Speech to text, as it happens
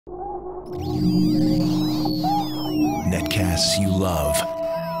Netcasts you love.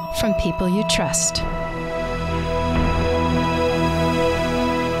 From people you trust.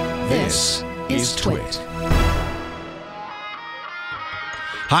 This is Twit.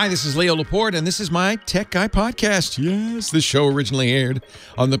 Hi, this is Leo Laporte, and this is my Tech Guy podcast. Yes, this show originally aired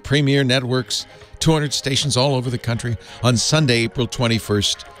on the Premier Network's 200 stations all over the country on Sunday, April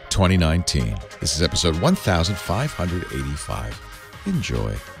 21st, 2019. This is episode 1585.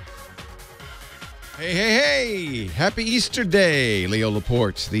 Enjoy. Hey, hey, hey! Happy Easter Day, Leo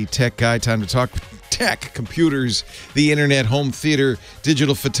Laporte, the Tech Guy. Time to talk tech, computers, the internet, home theater,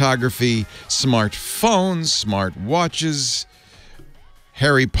 digital photography, smartphones, smart watches,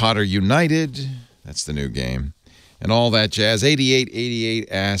 Harry Potter United, that's the new game, and all that jazz. 8888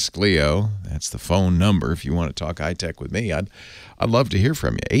 Ask Leo. That's the phone number if you want to talk high-tech with me. I'd love to hear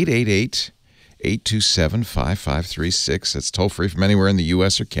from you. 888-827-5536. That's toll-free from anywhere in the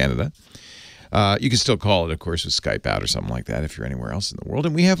U.S. or Canada. You can still call it, of course, with Skype out or something like that if you're anywhere else in the world.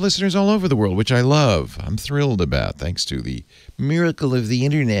 And we have listeners all over the world, which I love. I'm thrilled about, thanks to the miracle of the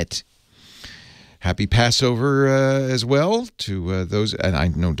internet. Happy Passover as well to those. And I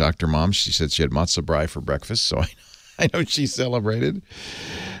know Dr. Mom, she said she had matzah brie for breakfast, so I know she celebrated.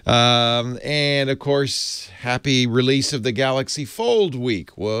 And, of course, happy release of the Galaxy Fold week.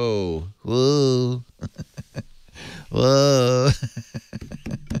 Whoa. Whoa. Whoa.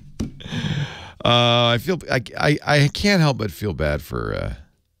 I can't help but feel bad for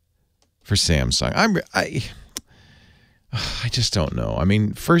Samsung. I just don't know. I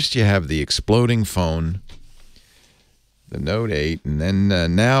mean, first you have the exploding phone, the Note 8, and then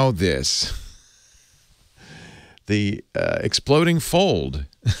now this. The exploding Fold,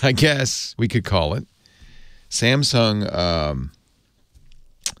 I guess we could call it. Samsung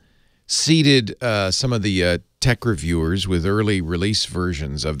seeded some of the tech reviewers with early release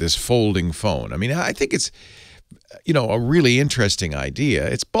versions of this folding phone. I mean, I think it's, a really interesting idea.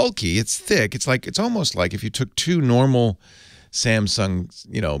 It's bulky, it's thick. It's almost like if you took two normal Samsung,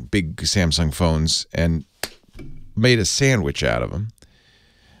 big Samsung phones and made a sandwich out of them.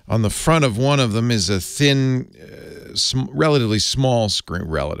 On the front of one of them is a thin, relatively small screen.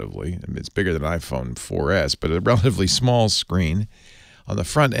 Relatively, I mean, it's bigger than iPhone 4S, but a relatively small screen on the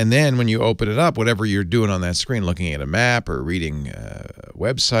front. And then when you open it up, whatever you're doing on that screen, looking at a map or reading a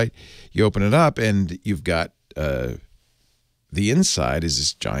website, you open it up and you've got the inside is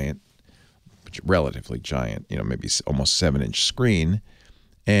this giant, relatively giant, maybe almost 7-inch screen.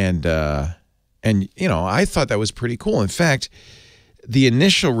 And I thought that was pretty cool. In fact, the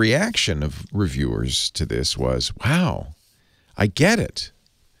initial reaction of reviewers to this was, wow, I get it.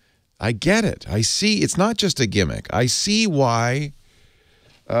 I get it. I see it's not just a gimmick. I see why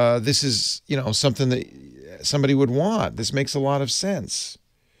this is, something that somebody would want. This makes a lot of sense.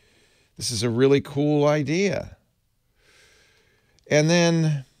 This is a really cool idea. And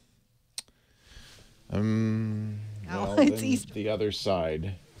then, then the other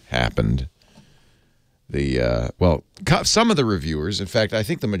side happened. Some of the reviewers, in fact, I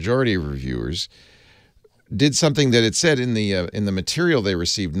think the majority of reviewers, did something that it said in the material they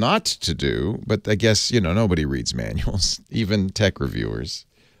received not to do. But I guess nobody reads manuals, even tech reviewers.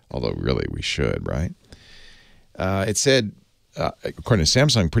 Although really we should, right? It said, according to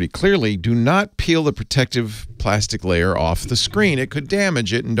Samsung, pretty clearly, do not peel the protective plastic layer off the screen. It could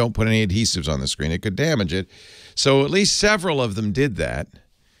damage it, and don't put any adhesives on the screen. It could damage it. So at least several of them did that.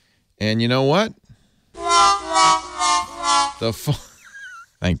 And you know what?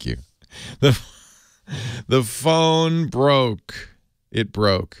 Thank you. The phone broke. It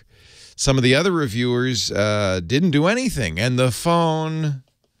broke. Some of the other reviewers didn't do anything, and the phone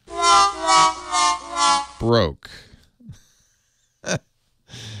broke.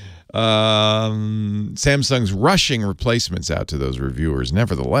 Samsung's rushing replacements out to those reviewers.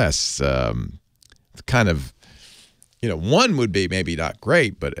 Nevertheless, kind of, one would be maybe not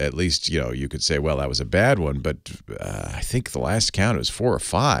great, but at least, you could say, well, that was a bad one. But I think the last count was 4 or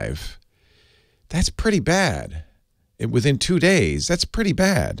 5. That's pretty bad. Within 2 days, that's pretty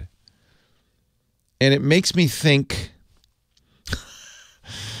bad. And it makes me think,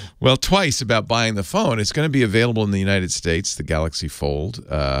 well, twice about buying the phone. It's going to be available in the United States, the Galaxy Fold,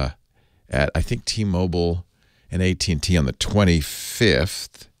 at, I think, T-Mobile and AT&T on the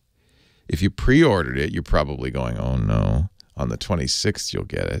 25th. If you pre-ordered it, you're probably going, oh, no. On the 26th, you'll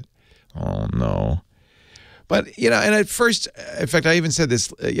get it. Oh, no. But, and at first, in fact, I even said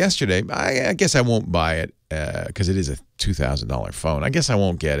this yesterday, I guess I won't buy it because it is a $2,000 phone. I guess I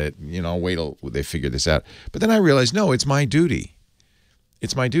won't get it. Wait till they figure this out. But then I realized, no, it's my duty.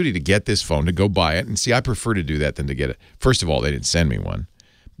 It's my duty to get this phone, to go buy it. And see, I prefer to do that than to get it. First of all, they didn't send me one.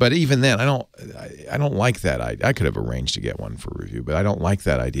 But even then, I don't like that idea. I could have arranged to get one for review, but I don't like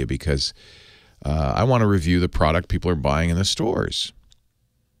that idea because I want to review the product people are buying in the stores.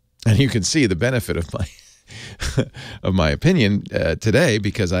 And you can see the benefit of my opinion today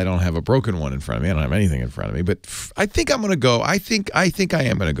because I don't have a broken one in front of me. I don't have anything in front of me. But I think I'm going to go. I think I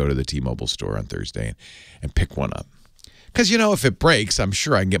am going to go to the T-Mobile store on Thursday and pick one up. Because, you know, if it breaks, I'm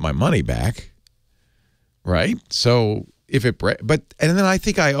sure I can get my money back. Right? So if it breaks, and then I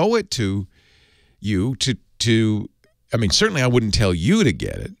think I owe it to you to I mean, certainly I wouldn't tell you to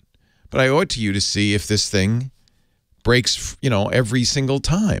get it, but I owe it to you to see if this thing breaks, you know, every single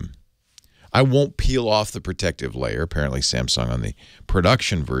time. I won't peel off the protective layer. Apparently Samsung on the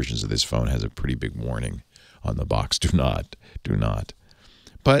production versions of this phone has a pretty big warning on the box. Do not.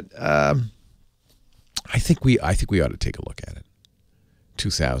 But I think we ought to take a look at it.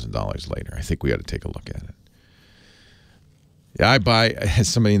 $2,000 later. I think we ought to take a look at it. Yeah, I buy, as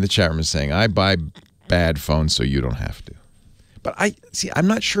somebody in the chat room is saying, I buy bad phones so you don't have to. But I'm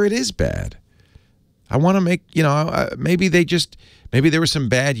not sure it is bad. I want to make, you know, maybe there were some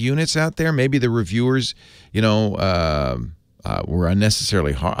bad units out there. Maybe the reviewers, you know, were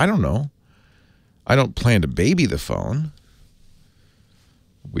unnecessarily hard. I don't know. I don't plan to baby the phone.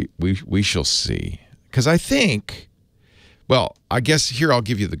 We shall see. Because I think, well, I guess here I'll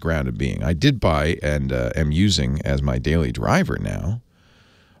give you the ground of being. I did buy and am using as my daily driver now.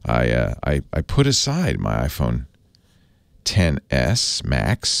 I put aside my iPhone XS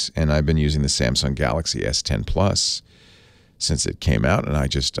Max, and I've been using the Samsung Galaxy S10 Plus since it came out, and I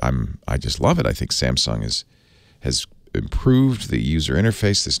just love it. I think Samsung has improved the user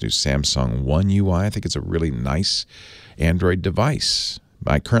interface. This new Samsung One UI, I think it's a really nice Android device.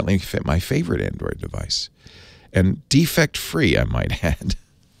 I currently fit my favorite Android device, and defect-free, I might add.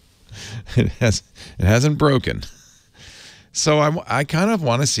 It hasn't broken. So I kind of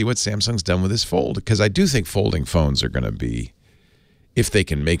want to see what Samsung's done with this Fold, because I do think folding phones are going to be, if they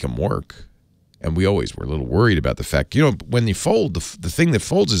can make them work, and we always were a little worried about the fact, you know, when you fold, the thing that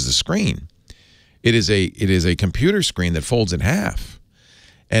folds is the screen. It is a computer screen that folds in half.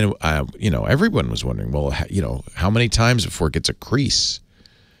 And, you know, everyone was wondering, well, you know, how many times before it gets a crease?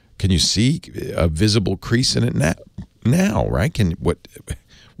 Can you see a visible crease in it now, right? What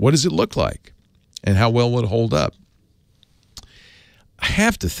does it look like? And how well would it hold up? I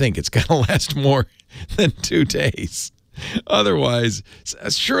have to think it's going to last more than 2 days. Otherwise,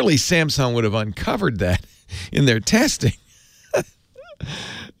 surely Samsung would have uncovered that in their testing.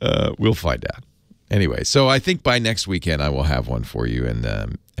 We'll find out. Anyway, so I think by next weekend I will have one for you,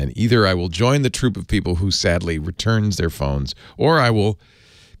 and either I will join the troop of people who sadly returns their phones, or I will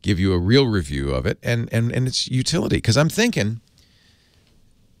give you a real review of it and its utility. Because I'm thinking,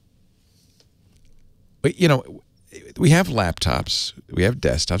 you know, we have laptops, we have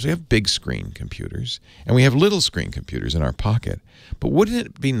desktops, we have big screen computers, and we have little screen computers in our pocket. But wouldn't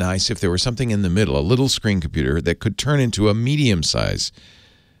it be nice if there were something in the middle, a little screen computer that could turn into a medium-sized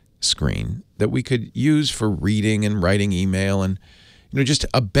screen that we could use for reading and writing email and, you know, just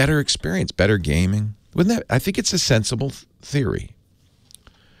a better experience, better gaming? Wouldn't that? I think it's a sensible theory.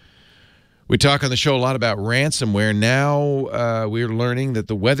 We talk on the show a lot about ransomware. Now we're learning that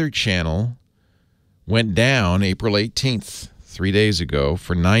the Weather Channel went down April 18th, 3 days ago,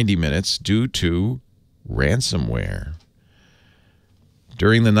 for 90 minutes due to ransomware.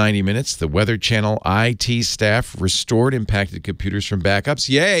 During the 90 minutes, the Weather Channel IT staff restored impacted computers from backups.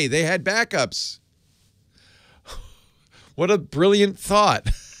 Yay, they had backups. What a brilliant thought.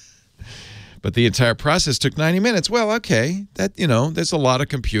 But the entire process took 90 minutes. Well, okay, that, you know, there's a lot of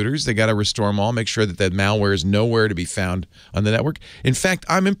computers. They got to restore them all, make sure that that malware is nowhere to be found on the network. In fact,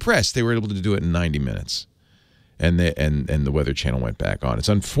 I'm impressed they were able to do it in 90 minutes. And the Weather Channel went back on. It's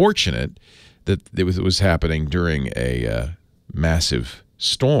unfortunate that it was happening during a massive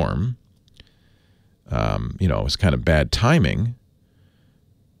storm. You know, it was kind of bad timing.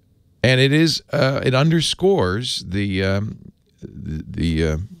 And it is it underscores the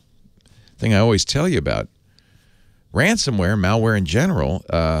thing I always tell you about ransomware, malware in general.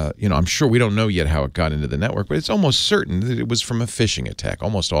 You know, I'm sure we don't know yet how it got into the network, but it's almost certain that it was from a phishing attack.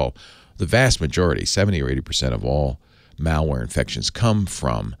 Almost all, the vast majority, 70 or 80% of all malware infections come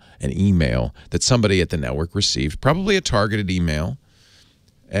from an email that somebody at the network received, probably a targeted email.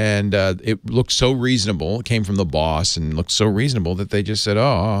 And it looked so reasonable. It came from the boss and looked so reasonable that they just said,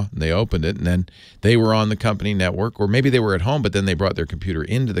 oh, and they opened it. And then they were on the company network, or maybe they were at home, but then they brought their computer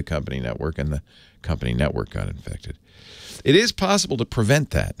into the company network and the company network got infected. It is possible to prevent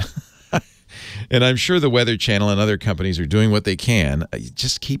that. And I'm sure the Weather Channel and other companies are doing what they can. It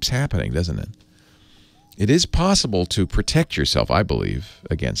just keeps happening, doesn't it? it is possible to protect yourself, I believe,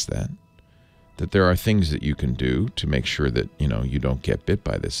 against that. That there are things that you can do to make sure that, you don't get bit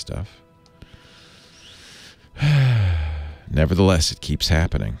by this stuff. Nevertheless, it keeps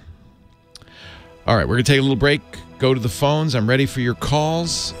happening. All right, we're going to take a little break, go to the phones. I'm ready for your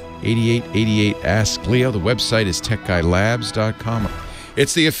calls. 8888 Ask Leo. The website is techguylabs.com.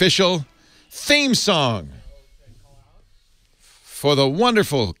 It's the official theme song for the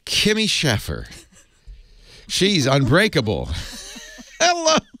wonderful Kimmy Schaffer. She's unbreakable.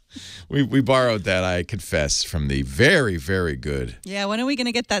 Hello. We borrowed that, I confess, from the very, very good. Yeah, when are we going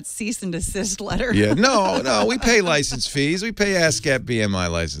to get that cease and desist letter? Yeah, no, we pay license fees. We pay ASCAP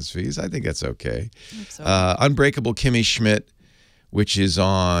BMI license fees. I think that's okay. Unbreakable Kimmy Schmidt, which is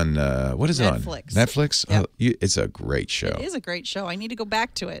on, what is Netflix. it on? Netflix? Yep. It's a great show. It is a great show. I need to go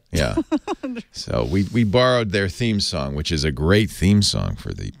back to it. Yeah. So we borrowed their theme song, which is a great theme song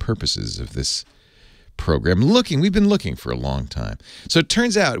for the purposes of this program. We've been looking for a long time. So it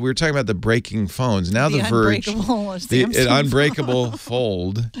turns out, we were talking about the breaking phones. Now the Verge, the unbreakable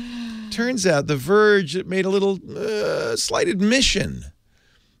fold. Turns out the Verge made a little slight admission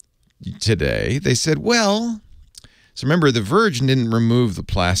today. They said, well, so remember, the Verge didn't remove the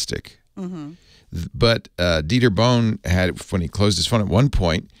plastic. Mm-hmm. But Dieter Bohn had, when he closed his phone at one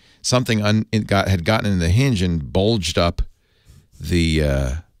point, something had gotten in the hinge and bulged up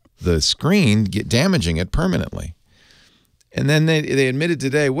the screen, damaging it permanently. And then they admitted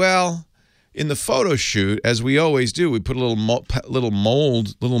today, well, in the photo shoot, as we always do, we put a little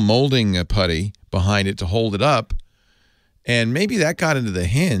molding putty behind it to hold it up, and maybe that got into the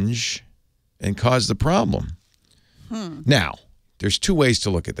hinge and caused the problem. Now, there's two ways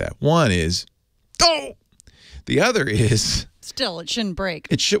to look at that. One is, the other is, still, it shouldn't break.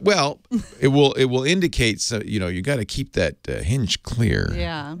 It should. Well, it will indicate. So you got to keep that hinge clear.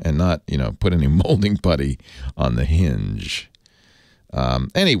 Yeah. And not put any molding putty on the hinge.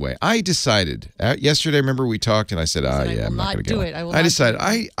 Anyway, I decided yesterday. Remember we talked and I said, I'm not going to do it. I decided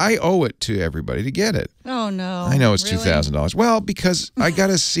I owe it to everybody to get it. Oh no. I know it's $2,000. Well, because I got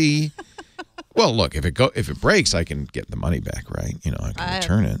to see. Well, look, if it breaks, I can get the money back, right? I can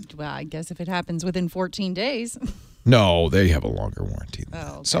return it. Well, I guess if it happens within 14 days. No, they have a longer warranty than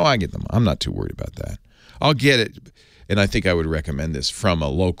that. Okay. So I get them. I'm not too worried about that. I'll get it, and I think I would recommend this from a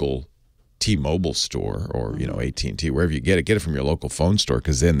local T-Mobile store or, AT&T, wherever you get it. Get it from your local phone store,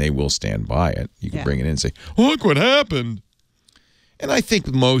 because then they will stand by it. You can bring it in and say, look what happened. And I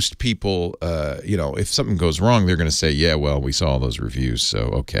think most people, if something goes wrong, they're going to say, yeah, well, we saw all those reviews, so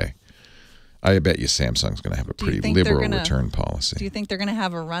okay. I bet you Samsung's going to have a pretty liberal return policy. Do you think they're going to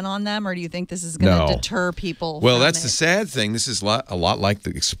have a run on them, or do you think this is going to deter people? Well, that's the sad thing. This is a lot like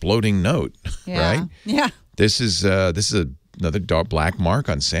the exploding Note, right? Yeah. This is another black mark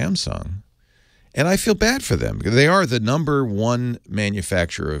on Samsung, and I feel bad for them because they are the #1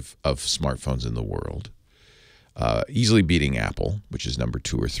 manufacturer of smartphones in the world, easily beating Apple, which is number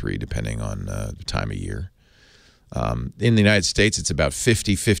 2 or 3 depending on the time of year. In the United States, it's about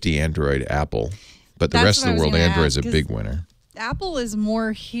 50-50 Android, Apple. But the rest of the world, Android is a big winner. Apple is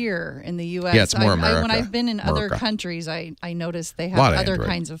more here in the U.S. Yeah, it's more America. When I've been in other countries, I noticed they have other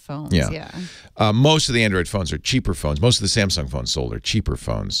kinds of phones. Yeah. Most of the Android phones are cheaper phones. Most of the Samsung phones sold are cheaper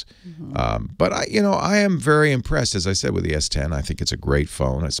phones. Mm-hmm. But I am very impressed, as I said, with the S10. I think it's a great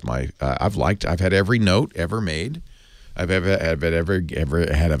phone. It's I've had every Note ever made. I've every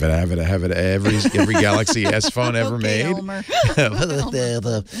Galaxy S phone ever made. Elmer.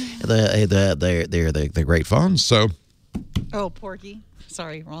 They're great phones. So. Oh, Porky.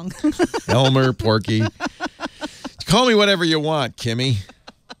 Sorry, wrong. Elmer, Porky. Call me whatever you want, Kimmy.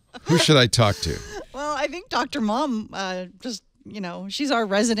 Who should I talk to? Well, I think Dr. Mom, she's our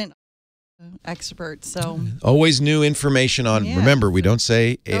resident expert, so always new information on. Yeah, remember, we don't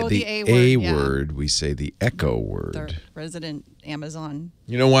say the A word. We say the echo word. The resident Amazon.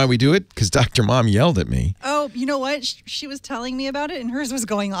 You know why we do it? Because Dr. Mom yelled at me. Oh, you know what? She was telling me about it, and hers was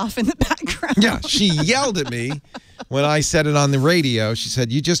going off in the background. Yeah, she yelled at me when I said it on the radio. She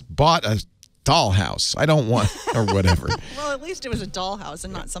said, "You just bought a dollhouse. I don't want," or whatever. Well, at least it was a dollhouse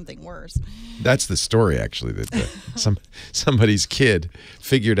and not something worse. That's the story, actually, that somebody's kid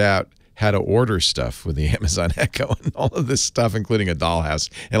figured out how to order stuff with the Amazon Echo, and all of this stuff, including a dollhouse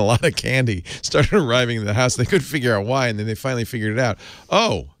and a lot of candy, started arriving in the house. They couldn't figure out why, and then they finally figured it out.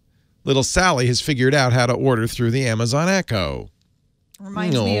 Oh, little Sally has figured out how to order through the Amazon Echo.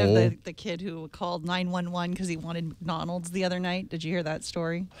 Reminds me of the kid who called 911 because he wanted McDonald's the other night. Did you hear that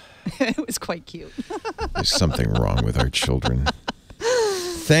story? It was quite cute. There's something wrong with our children.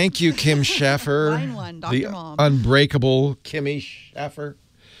 Thank you, Kim Schaffer. Line 1, Dr. The Mom. unbreakable Kimmy Schaffer.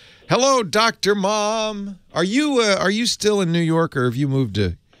 Hello, Dr. Mom. Are you still in New York, or have you moved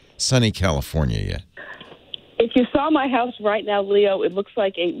to sunny California yet? If you saw my house right now, Leo, it looks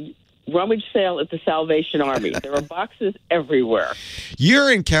like a rummage sale at the Salvation Army. There are boxes everywhere.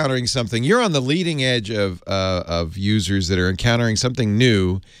 You're encountering something. You're on the leading edge of users that are encountering something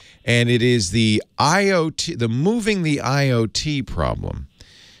new, and it is the IoT, the moving the IoT problem.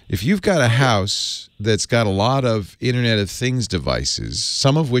 If you've got a house that's got a lot of Internet of Things devices,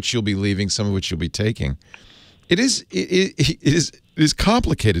 some of which you'll be leaving, some of which you'll be taking, it is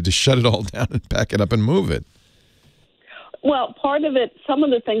complicated to shut it all down and pack it up and move it. Well, part of it, some of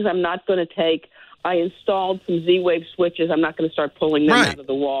the things I'm not going to take. I installed some Z-Wave switches. I'm not going to start pulling them out of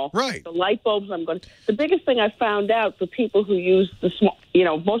the wall. Right. The light bulbs, I'm going to. The biggest thing I found out for people who use the small,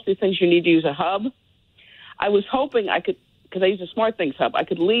 most of the things you need to use a hub. I was hoping I could, because I use a SmartThings hub, I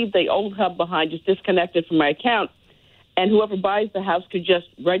could leave the old hub behind, just disconnect it from my account, and whoever buys the house could just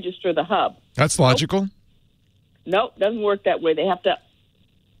register the hub. That's logical. Nope, doesn't work that way. They have to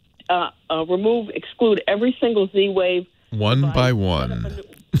exclude every single Z-Wave. One by one.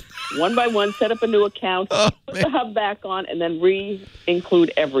 One by one, set up a new account, put the hub back on, and then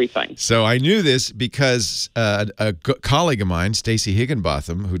re-include everything. So I knew this because a colleague of mine, Stacey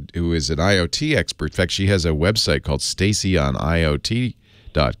Higginbotham, who is an IoT expert, in fact, she has a website called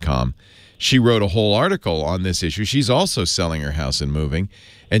StaceyOnIoT.com. She wrote a whole article on this issue. She's also selling her house and moving,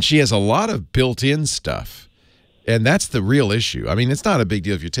 and she has a lot of built-in stuff, and that's the real issue. I mean, it's not a big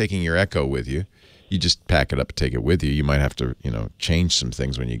deal if you're taking your Echo with you. You just pack it up and take it with you. You might have to, change some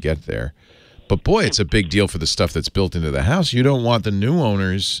things when you get there. But, boy, it's a big deal for the stuff that's built into the house. You don't want the new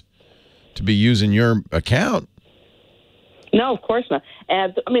owners to be using your account. No, of course not.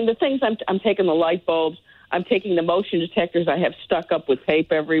 And, the things I'm taking the light bulbs. I'm taking the motion detectors I have stuck up with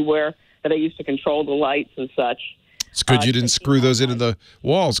tape everywhere that I use to control the lights and such. It's good you didn't screw those into the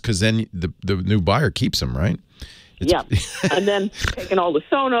walls, because then the new buyer keeps them, right? Yeah. And then taking all the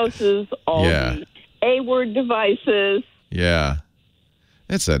Sonoses, all the A-word devices. Yeah.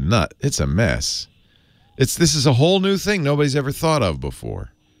 It's a nut. It's a mess. This is a whole new thing nobody's ever thought of before.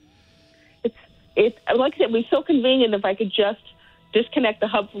 It's like I said, it would be so convenient if I could just disconnect the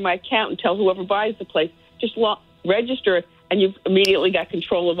hub from my account and tell whoever buys the place, just register it, and you've immediately got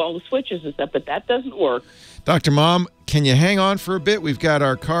control of all the switches and stuff, but that doesn't work. Dr. Mom, can you hang on for a bit? We've got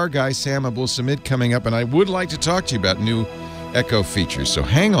our car guy, Sam Abuelsamid, coming up, and I would like to talk to you about new Echo features. So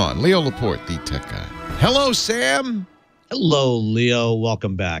hang on. Leo Laporte, the tech guy. Hello, Sam. Hello, Leo.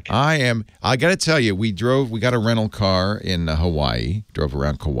 Welcome back. I got to tell you, we got a rental car in Hawaii, drove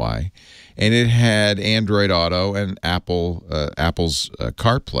around Kauai, and it had Android Auto and Apple's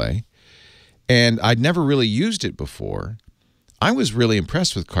CarPlay, and I'd never really used it before. I was really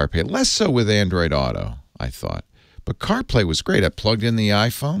impressed with CarPlay, less so with Android Auto, I thought. But CarPlay was great. I plugged in the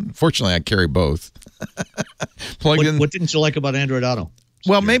iPhone. Fortunately, I carry both. What didn't you like about Android Auto?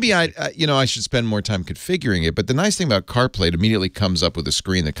 Well, maybe I should spend more time configuring it. But the nice thing about CarPlay, it immediately comes up with a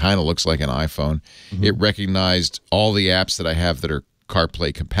screen that kind of looks like an iPhone. Mm-hmm. It recognized all the apps that I have that are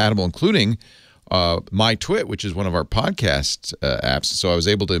CarPlay compatible, including My Twit, which is one of our podcast apps. So I was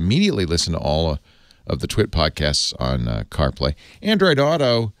able to immediately listen to all of the Twit podcasts on CarPlay. Android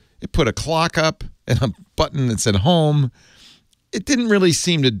Auto, it put a clock up and a button that said home. It didn't really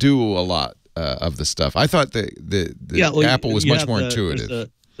seem to do a lot of the stuff. I thought the Apple was much more intuitive.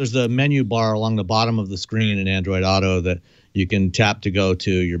 There's the menu bar along the bottom of the screen in Android Auto that you can tap to go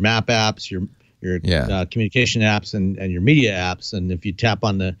to your map apps, your communication apps, and your media apps. And if you tap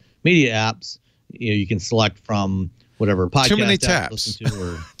on the media apps, you can select from whatever podcast too many app taps. Listen to,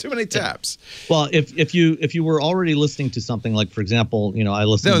 or too many taps. Well, if you were already listening to something, like, for example, I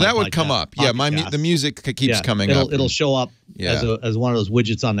listen. No, to that would come up. Yeah, the music keeps coming up. It'll show up as one of those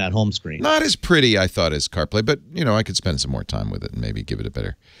widgets on that home screen. Not as pretty, I thought, as CarPlay, but I could spend some more time with it and maybe give it a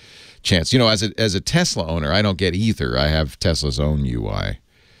better chance. As a Tesla owner, I don't get either. I have Tesla's own UI.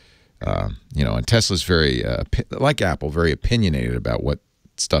 And Tesla's very like Apple, very opinionated about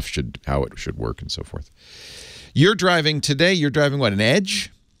how it should work and so forth. You're driving today. You're driving what, an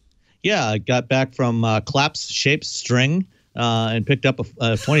Edge? Yeah, I got back from Claps Shapes String and picked up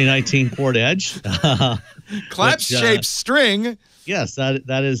a 2019 Ford Edge. Claps Shapes String. Yes,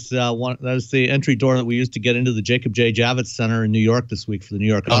 that is the entry door that we used to get into the Jacob J. Javits Center in New York this week for the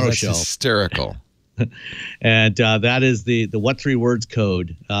New York Auto Show. Hysterical. And that is the what three words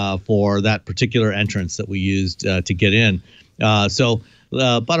code for that particular entrance that we used to get in. So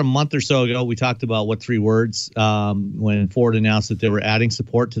about a month or so ago, we talked about what three words when Ford announced that they were adding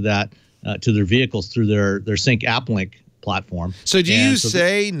support to that to their vehicles through their Sync AppLink platform. So do you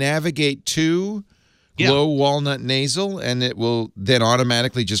say navigate to Glow walnut nasal, and it will then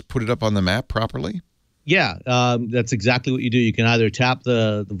automatically just put it up on the map properly? Yeah, that's exactly what you do. You can either tap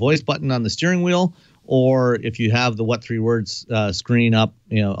the voice button on the steering wheel, or if you have the What 3 Words screen up,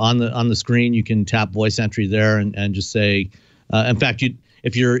 on the screen, you can tap voice entry there and just say. In fact,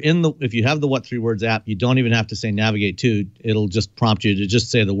 if you have the What 3 Words app, you don't even have to say navigate to. It'll just prompt you to just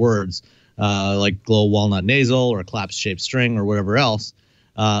say the words like glow walnut nasal or collapse shaped string or whatever else.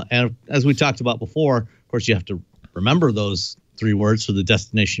 And as we talked about before, of course, you have to remember those 3 words for the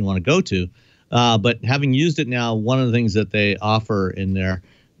destination you want to go to. But having used it now, one of the things that they offer in there,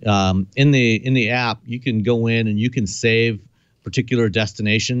 in the app, you can go in and you can save particular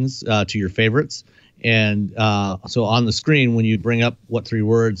destinations to your favorites. And so on the screen, when you bring up What 3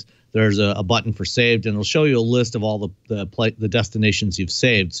 Words, there's a button for saved, and it'll show you a list of all the destinations you've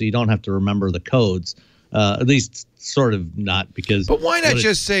saved, so you don't have to remember the codes. At least sort of not, because. But why not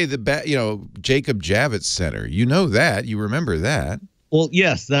just say Jacob Javits Center? You know that, you remember that. Well,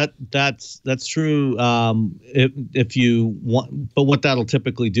 yes, that's true. If you want, but what that'll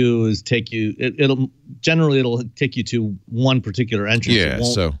typically do is take you. It'll take you to one particular entrance. Yeah.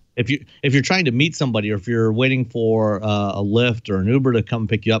 So if you're trying to meet somebody, or if you're waiting for a Lyft or an Uber to come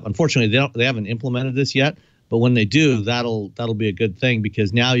pick you up, unfortunately they haven't implemented this yet. But when they do, that'll be a good thing,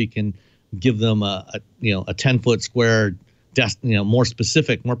 because now you can give them a 10-foot square, more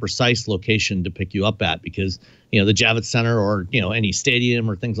specific, more precise location to pick you up at, because the Javits Center or any stadium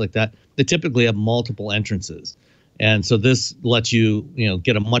or things like that, they typically have multiple entrances, and so this lets you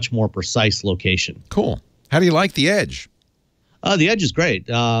get a much more precise location. Cool. How do you like the Edge? The Edge is great.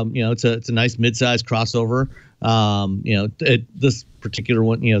 It's a nice mid-size crossover. This particular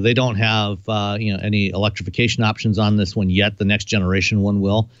one, they don't have any electrification options on this one yet. The next generation one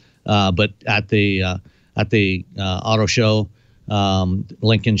will, but at the auto show,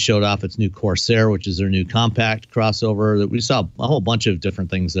 Lincoln showed off its new Corsair, which is their new compact crossover. We saw a whole bunch of different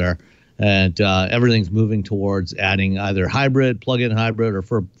things there, and everything's moving towards adding either hybrid, plug-in hybrid, or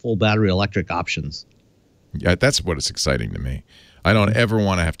for full battery electric options. Yeah, that's what is exciting to me. I don't ever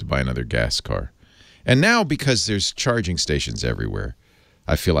want to have to buy another gas car. And now, because there's charging stations everywhere,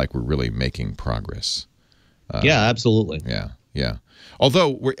 I feel like we're really making progress. Yeah, absolutely. Yeah.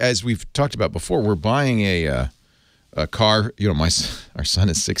 Although, as we've talked about before, we're buying a car. Our son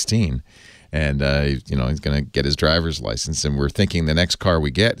is 16, and he's going to get his driver's license, and we're thinking the next car we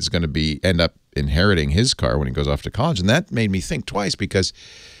get is going to end up inheriting his car when he goes off to college. And that made me think twice, because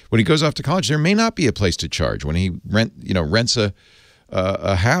when he goes off to college, there may not be a place to charge. When he rents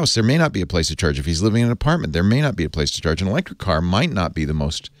a house, there may not be a place to charge. If he's living in an apartment, there may not be a place to charge. An electric car might not be the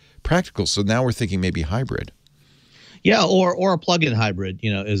most practical. So now we're thinking maybe hybrid. Yeah, or a plug-in hybrid,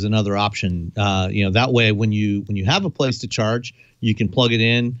 is another option. That way, when you have a place to charge, you can plug it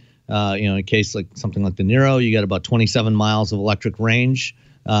in. In case like something like the Nero, you got about 27 miles of electric range,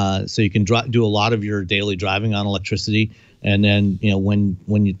 so you can do a lot of your daily driving on electricity. And then when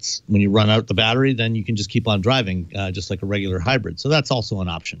you run out the battery, then you can just keep on driving, just like a regular hybrid. So that's also an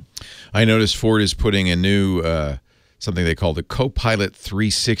option. I noticed Ford is putting a new something they call the Copilot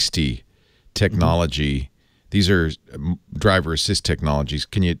 360 technology. Mm-hmm. These are driver assist technologies.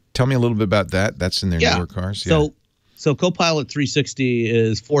 Can you tell me a little bit about that? That's in their newer cars. Yeah. So Copilot 360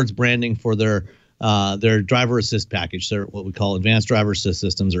 is Ford's branding for their driver assist package. They're what we call advanced driver assist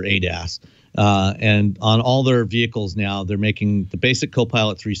systems, or ADAS. And on all their vehicles now, they're making the basic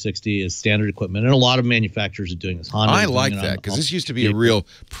Copilot 360 as standard equipment, and a lot of manufacturers are doing this. Honda I like that, because this used to be a real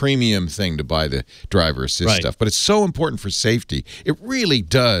premium thing to buy the driver assist stuff, but it's so important for safety. It really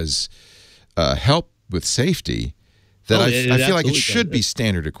does help with safety that I feel like it should be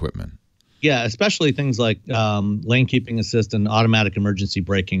standard equipment. Yeah, especially things like lane keeping assist and automatic emergency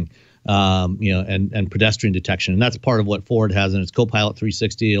braking, and pedestrian detection. And that's part of what Ford has in its Copilot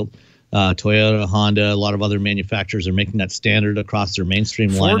 360. Toyota, Honda, a lot of other manufacturers are making that standard across their mainstream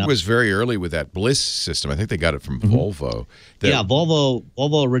lineup. Ford was very early with that Bliss system. I think they got it from Volvo.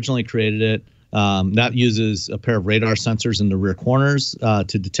 Volvo originally created it. That uses a pair of radar sensors in the rear corners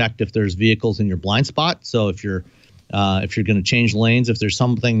to detect if there's vehicles in your blind spot. So if you're going to change lanes, if there's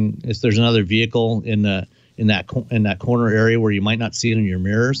another vehicle in that corner area where you might not see it in your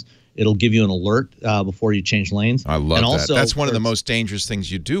mirrors, it'll give you an alert before you change lanes. I love that. That's one of the most dangerous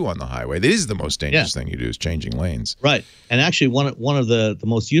things you do on the highway. It is the most dangerous thing you do, is changing lanes. Right. And actually, one of the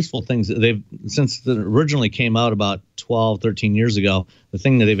most useful things that since it originally came out about 12, 13 years ago, the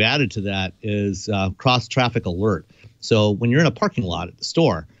thing that they've added to that is cross-traffic alert. So when you're in a parking lot at the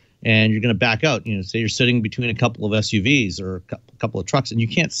store and you're going to back out, say you're sitting between a couple of SUVs or a couple of trucks, and you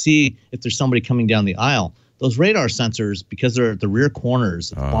can't see if there's somebody coming down the aisle, those radar sensors, because they're at the rear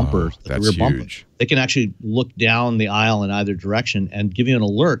corners, bumpers, the that's rear bumper, huge. they can actually look down the aisle in either direction and give you an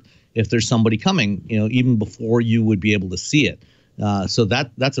alert if there's somebody coming, even before you would be able to see it. So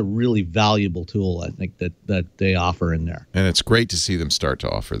that's a really valuable tool, I think, that they offer in there. And it's great to see them start to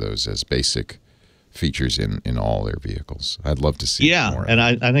offer those as basic features in all their vehicles. I'd love to see more. And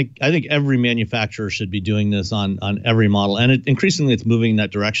I think every manufacturer should be doing this on every model, and increasingly it's moving in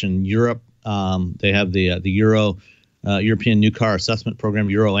that direction. Europe, they have the European New Car Assessment Program,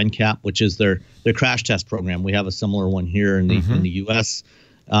 Euro NCAP, which is their crash test program. We have a similar one here in the U.S.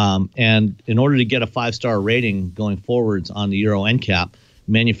 And in order to get a 5-star rating going forwards on the Euro NCAP,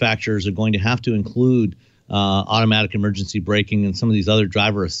 manufacturers are going to have to include automatic emergency braking and some of these other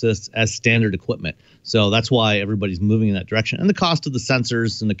driver assists as standard equipment. So that's why everybody's moving in that direction. And the cost of the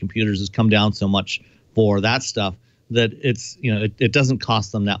sensors and the computers has come down so much for that stuff that it's it doesn't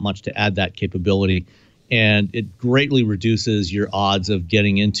cost them that much to add that capability, and it greatly reduces your odds of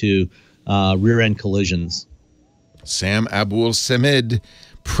getting into rear-end collisions. Sam Abuelsamid,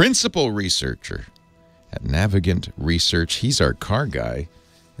 principal researcher at Navigant Research. He's our car guy.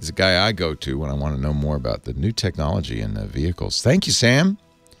 He's a guy I go to when I want to know more about the new technology in vehicles. Thank you, Sam.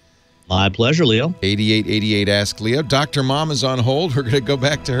 My pleasure, Leo. 8888 Ask Leo. Dr. Mom is on hold. We're going to go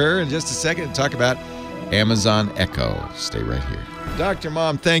back to her in just a second and talk about Amazon Echo. Stay right here. Dr.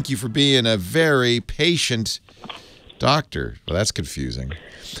 Mom, thank you for being a very patient doctor. Well, that's confusing.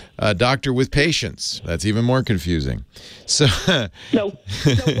 Doctor with patience. That's even more confusing. So No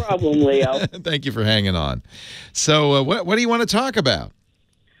problem, Leo. Thank you for hanging on. So what do you want to talk about?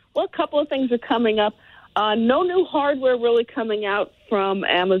 Well, a couple of things are coming up. No new hardware really coming out from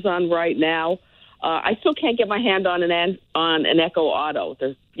Amazon right now. I still can't get my hand on an Echo Auto.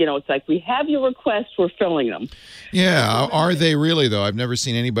 There's, it's like, we have your requests, we're filling them. Yeah, are they really, though? I've never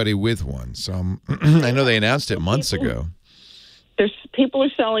seen anybody with one. So I know they announced it months ago. People are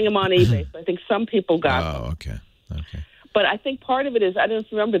selling them on eBay, so I think some people got them. Oh, okay. But I think part of it is, I don't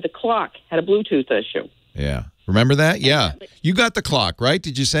remember, the clock had a Bluetooth issue. Yeah. Remember that? Yeah. You got the clock, right?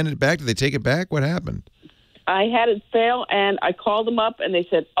 Did you send it back? Did they take it back? What happened? I had it fail, and I called them up, and they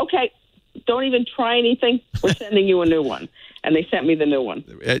said, okay, don't even try anything. We're sending you a new one. And they sent me the new one.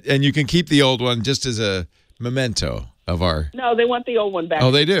 And you can keep the old one just as a memento of our... No, they want the old one back. Oh,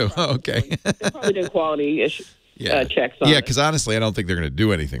 they do? Oh, okay. They probably did quality checks on it. Yeah, because honestly, I don't think they're going to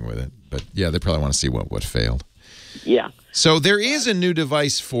do anything with it. But yeah, they probably want to see what failed. Yeah. So there is a new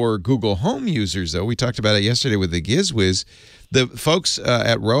device for Google Home users, though. We talked about it yesterday with the GizWiz. The folks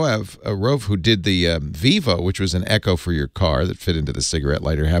at Rove who did the Vivo, which was an Echo for your car that fit into the cigarette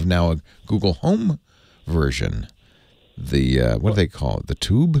lighter, have now a Google Home version. The what do they call it? The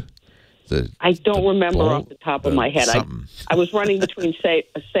tube? I don't remember bowl? off the top of my head. I was running between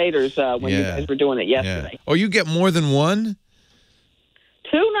Saders when you guys were doing it yesterday. Yeah. Oh, you get more than one?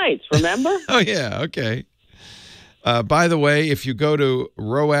 2 nights, remember? Oh, yeah. Okay. By the way, if you go to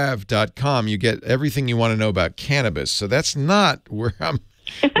roav.com, you get everything you want to know about cannabis. So that's not where I'm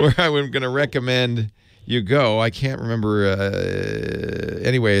going to recommend you go. I can't remember.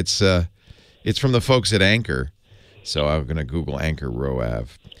 Anyway, it's from the folks at Anchor. So I'm going to Google Anchor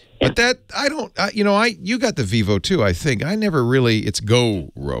Roav. But that I don't. You got the Vivo too. I think I never really. It's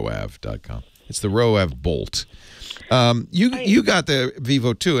goroav.com. It's the Roav Bolt. You got the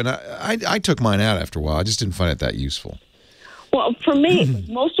Vivo too, and I took mine out after a while. I just didn't find it that useful. Well, for me,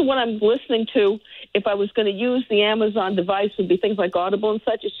 most of what I'm listening to, if I was going to use the Amazon device, would be things like Audible and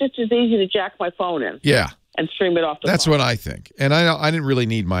such. It's just as easy to jack my phone in. Yeah. And stream it off the That's phone. what I think. And I didn't really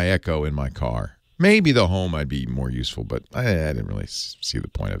need my Echo in my car. Maybe the Home I'd be more useful, but I didn't really see the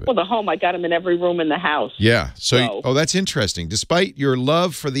point of it. Well, the Home, I got them in every room in the house. Yeah. So that's interesting. Despite your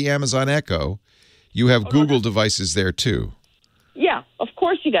love for the Amazon Echo, you have Google devices there too. Yeah, of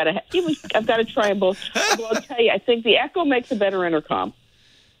course you got to. I've got to try them both. Well, I'll tell you, I think the Echo makes a better intercom.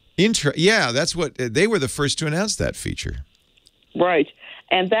 Yeah, that's what they were the first to announce that feature. Right,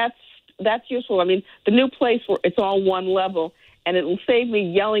 and that's useful. I mean, the new place where it's all one level, and it'll save me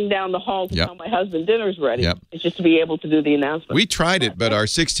yelling down the hall to tell my husband dinner's ready. Yep. It's just to be able to do the announcement. We tried it, but our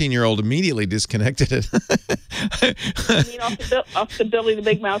 16-year-old immediately disconnected it. You mean off the Billy the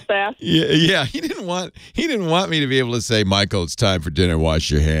Big Mouth Bass? Yeah. He didn't want me to be able to say, "Michael, it's time for dinner.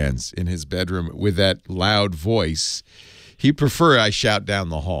 Wash your hands," in his bedroom with that loud voice. He preferred I shout down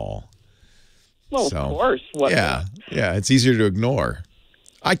the hall. Well, of course. Yeah. It's easier to ignore.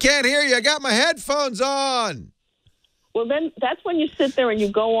 I can't hear you. I got my headphones on. Well, then that's when you sit there and you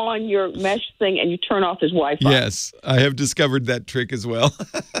go on your mesh thing and you turn off his Wi-Fi. Yes, I have discovered that trick as well.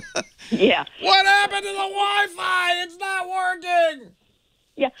 Yeah. What happened to the Wi-Fi? It's not working.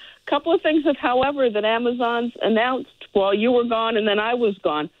 Yeah, couple of things, however, that Amazon's announced while you were gone and then I was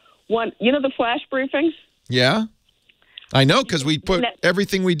gone. One, the flash briefings? Yeah. I know, because we put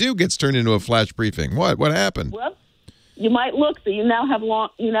everything we do gets turned into a flash briefing. What happened? Well, you might look that you now have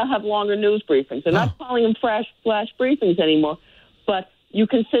longer news briefings. They're not calling them flash briefings anymore, but you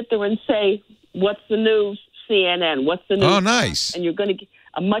can sit there and say, "What's the news?" CNN. What's the news? Oh, nice. And you're going to get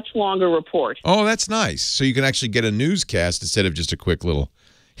a much longer report. Oh, that's nice. So you can actually get a newscast instead of just a quick little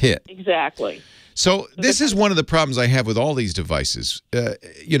hit. Exactly. So this is one of the problems I have with all these devices.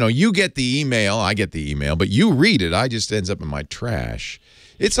 You get the email, I get the email, but you read it. I just ends up in my trash.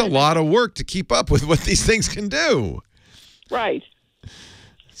 It's a lot of work to keep up with what these things can do. Right.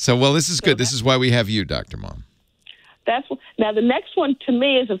 So, well, this is good. This is why we have you, Dr. Mom. Now, the next one to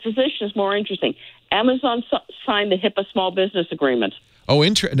me as a physician is more interesting. Amazon signed the HIPAA Small Business Agreement. Oh,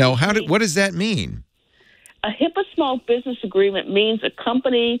 now, what does that mean? A HIPAA Small Business Agreement means a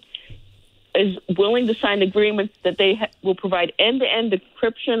company is willing to sign an agreement that they will provide end-to-end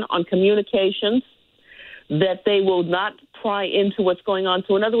encryption on communications, that they will not pry into what's going on.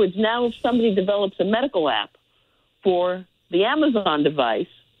 So, in other words, now if somebody develops a medical app for the Amazon device,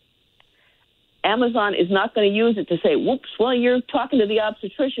 Amazon is not going to use it to say, whoops, well, you're talking to the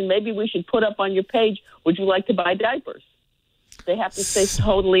obstetrician. Maybe we should put up on your page, would you like to buy diapers? They have to stay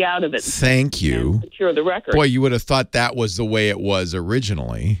totally out of it. Thank you. And secure the record. Boy, you would have thought that was the way it was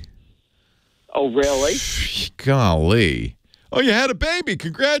originally. Oh, really? Golly. Oh, you had a baby.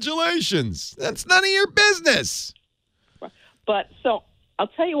 Congratulations. That's none of your business. But so I'll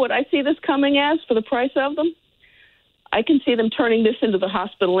tell you what I see this coming as for the price of them. I can see them turning this into the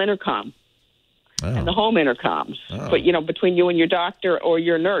hospital intercom. And the home intercoms, but between you and your doctor or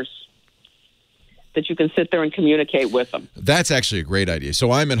your nurse, that you can sit there and communicate with them. That's actually a great idea.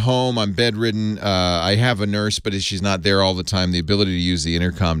 So I'm at home, I'm bedridden, I have a nurse, but she's not there all the time. The ability to use the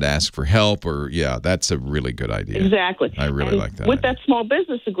intercom to ask for help, that's a really good idea. Exactly. I really like that. With that small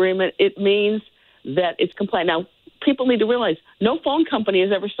business agreement, it means that it's compliant. Now, people need to realize no phone company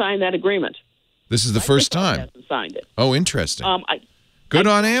has ever signed that agreement. This is the first time. Hasn't signed it. Oh, interesting. Good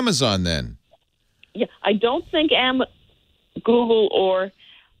on Amazon then. Yeah, I don't think Google or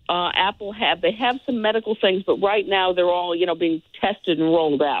Apple have some medical things, but right now they're all being tested and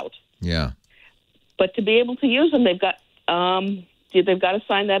rolled out. Yeah. But to be able to use them, they've got to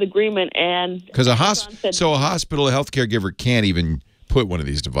sign that agreement, and because a hospital, a healthcare giver can't even put one of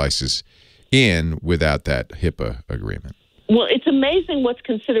these devices in without that HIPAA agreement. Well, it's amazing what's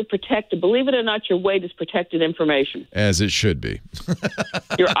considered protected. Believe it or not, your weight is protected information. As it should be.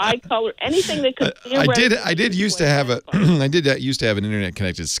 Your eye color, anything that could. I did used to have an internet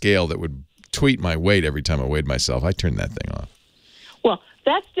connected scale that would tweet my weight every time I weighed myself. I turned that thing off. Well,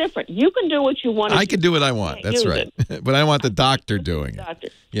 that's different. You can do what you want. I can do what I want. That's right. But I want the doctor doing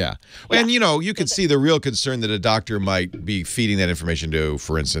it. Yeah. And you could see the real concern that a doctor might be feeding that information to,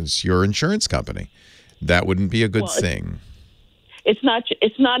 for instance, your insurance company. That wouldn't be a good thing. It's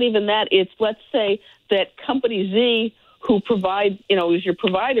not even that. It's, let's say that company Z, who provides, is your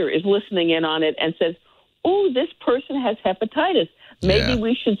provider, is listening in on it and says, oh, this person has hepatitis. Maybe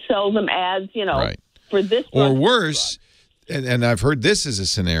we should sell them ads, for this. Or worse, and I've heard this as a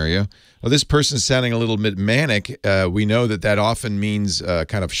scenario, well, this person's sounding a little bit manic. We know that often means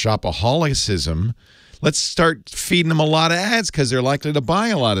kind of shopaholicism. Let's start feeding them a lot of ads because they're likely to buy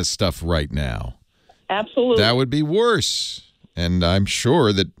a lot of stuff right now. Absolutely. That would be worse. And I'm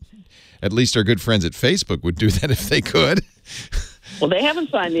sure that at least our good friends at Facebook would do that if they could. Well, they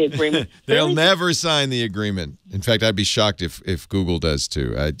haven't signed the agreement. They'll never sign the agreement. In fact, I'd be shocked if Google does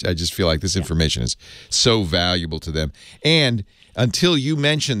too. I just feel like this information is so valuable to them. And until you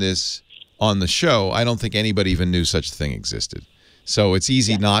mention this on the show, I don't think anybody even knew such a thing existed. So it's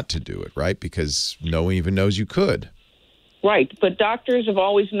easy not to do it, right? Because no one even knows you could. Right, but doctors have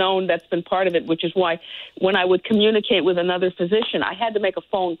always known that's been part of it, which is why when I would communicate with another physician, I had to make a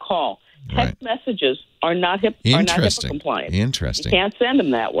phone call. Text messages are not HIPAA compliant. Interesting. You can't send them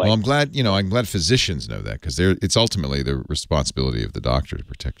that way. Well, I'm glad physicians know that because it's ultimately the responsibility of the doctor to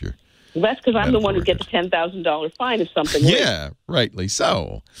protect your. Well, that's because I'm the one who gets the $10,000 fine if something. Yeah, rightly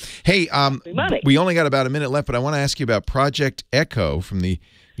so. Hey, we only got about a minute left, but I want to ask you about Project Echo from the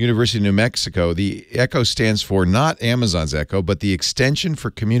University of New Mexico. The ECHO stands for not Amazon's Echo, but the Extension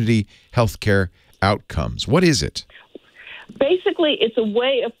for Community Healthcare Outcomes. What is it? Basically, it's a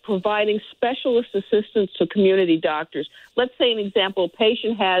way of providing specialist assistance to community doctors. Let's say, an example, a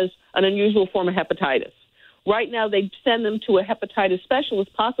patient has an unusual form of hepatitis. Right now, they send them to a hepatitis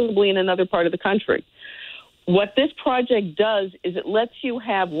specialist, possibly in another part of the country. What this project does is it lets you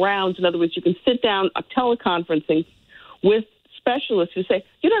have rounds. In other words, you can sit down, a teleconferencing with specialists who say,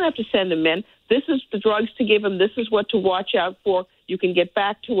 you don't have to send them in. This is the drugs to give them. This is what to watch out for. You can get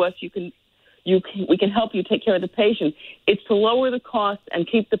back to us. We can help you take care of the patient. It's to lower the cost and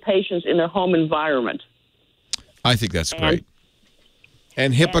keep the patients in their home environment. I think that's great.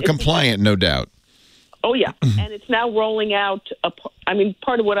 And HIPAA compliant, no doubt. Oh, yeah. And it's now rolling out.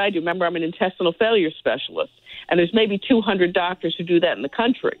 Part of what I do, remember, I'm an intestinal failure specialist, and there's maybe 200 doctors who do that in the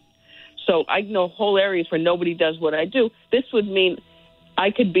country. So I know whole areas where nobody does what I do. This would mean I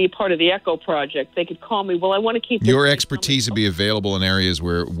could be part of the ECHO project. They could call me, well, I want to keep... Your expertise would be available in areas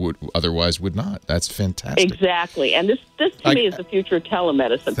where it otherwise would not. That's fantastic. Exactly. And this to me is the future of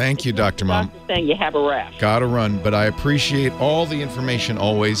telemedicine. Thank you, Dr. Mom. Doctor saying you have a rash. Gotta run, but I appreciate all the information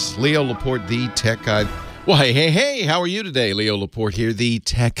always. Leo Laporte, the tech guy. Why, hey, how are you today? Leo Laporte here, the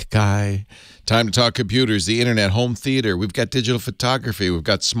tech guy. Time to talk computers, the internet, home theater. We've got digital photography. We've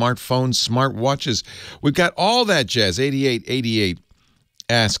got smartphones, smart watches. We've got all that jazz. 8888.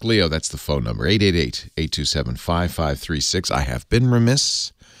 Ask Leo. That's the phone number. 888-827-5536. I have been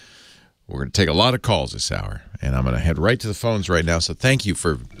remiss. We're going to take a lot of calls this hour, and I'm going to head right to the phones right now. So thank you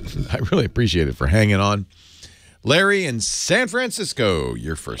I really appreciate it for hanging on. Larry in San Francisco,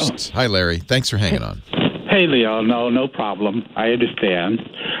 you're first. Hi, Larry. Thanks for hanging on. Hey, Leo. No problem. I understand.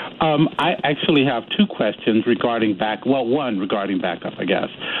 I actually have two questions regarding one regarding backup, I guess.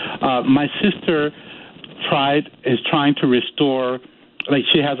 My sister is trying to restore, like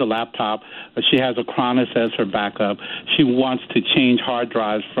she has a laptop, she has a Cronus as her backup. She wants to change hard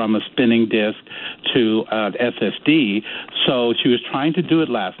drives from a spinning disk to an SSD. So she was trying to do it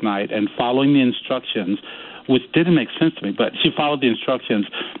last night and following the instructions, which didn't make sense to me, but she followed the instructions,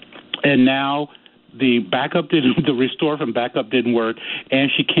 and now the restore from backup didn't work,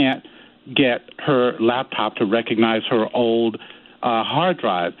 and she can't get her laptop to recognize her old hard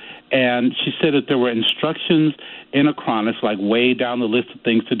drive. And she said that there were instructions in Acronis, like way down the list of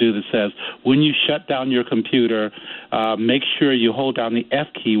things to do, that says when you shut down your computer, make sure you hold down the F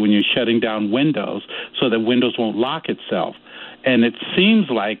key when you're shutting down Windows so that Windows won't lock itself. And it seems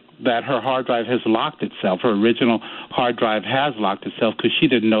like that her hard drive has locked itself. Her original hard drive has locked itself because she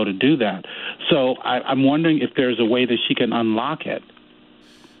didn't know to do that. So I'm wondering if there's a way that she can unlock it.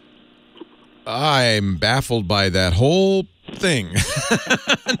 I'm baffled by that whole thing.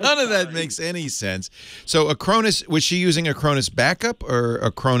 None of that makes any sense. So Acronis, was she using Acronis backup or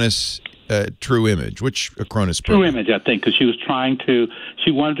Acronis True Image? Which Acronis program? True Image, I think, because she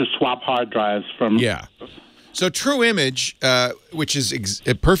wanted to swap hard drives from... Yeah. So True Image, which is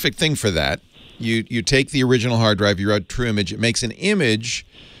a perfect thing for that, you take the original hard drive, you run True Image, it makes an image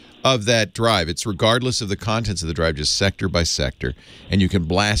of that drive. It's regardless of the contents of the drive, just sector by sector, and you can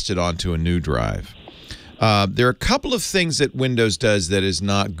blast it onto a new drive. There are a couple of things that Windows does that is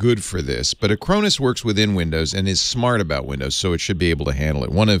not good for this, but Acronis works within Windows and is smart about Windows, so it should be able to handle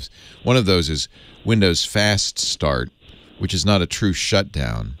it. One of those is Windows Fast Start, which is not a true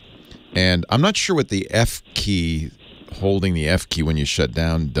shutdown. And I'm not sure what the F key, holding the F key when you shut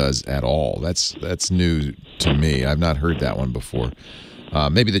down, does at all. That's new to me. I've not heard that one before.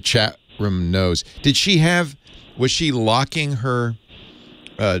 Maybe the chat room knows. Was she locking her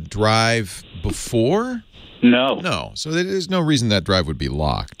drive before? No. No. So there's no reason that drive would be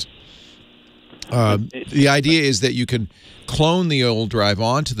locked. The idea is that you can clone the old drive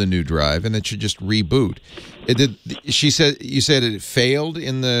onto the new drive, and it should just reboot. You said it failed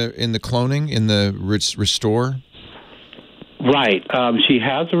in the cloning, in the restore? Right. She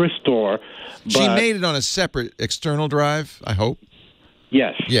has a restore. But she made it on a separate external drive, I hope?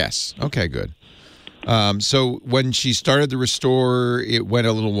 Yes. Yes. Okay, good. So when she started the restore, it went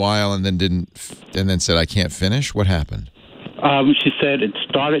a little while and then said, I can't finish. What happened? She said it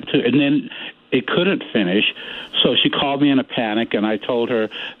started to, and then it couldn't finish. So she called me in a panic, and I told her,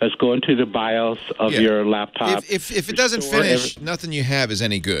 let's go into the BIOS of your laptop. If it doesn't finish, nothing you have is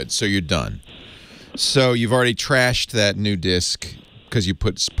any good, so you're done. So you've already trashed that new disk because you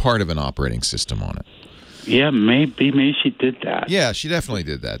put part of an operating system on it. Yeah, maybe she did that. Yeah, she definitely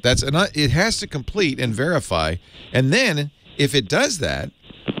did that. It has to complete and verify, and then if it does that,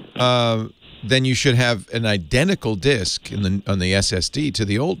 then you should have an identical disk on the SSD to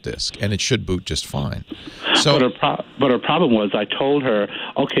the old disk, and it should boot just fine. So, but her problem was, I told her,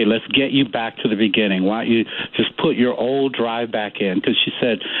 okay, let's get you back to the beginning. Why don't you just put your old drive back in? Because she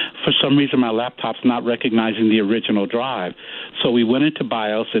said, for some reason, my laptop's not recognizing the original drive. So we went into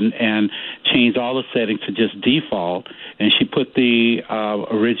BIOS and changed all the settings to just default, and she put the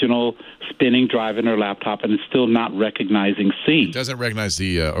original spinning drive in her laptop, and it's still not recognizing C. It doesn't recognize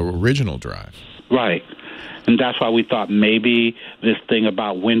the original drive. Right. And that's why we thought maybe this thing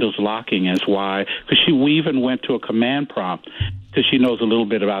about Windows locking is why. Because we even went to a command prompt because she knows a little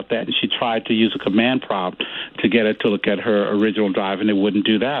bit about that. And she tried to use a command prompt to get it to look at her original drive, and it wouldn't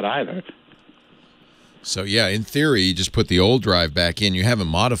do that either. So, yeah, in theory, you just put the old drive back in. You haven't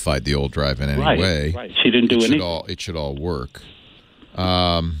modified the old drive in any way. Right. She didn't do anything. It should all work.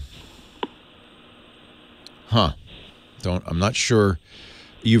 I'm not sure.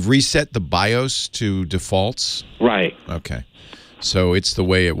 You've reset the BIOS to defaults? Right. Okay. So it's the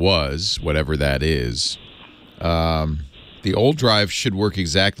way it was, whatever that is. The old drive should work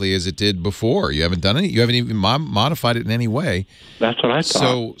exactly as it did before. You haven't done any. You haven't even modified it in any way. That's what I thought.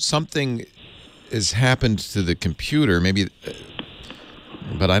 So something has happened to the computer, maybe,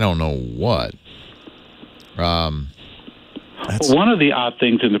 but I don't know what. One of the odd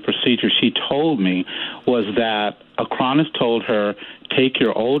things in the procedure she told me was that Acronis told her, take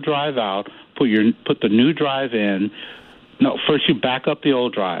your old drive out, put the new drive in. No, first you back up the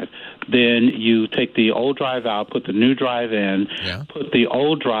old drive. Then you take the old drive out, put the new drive in, put the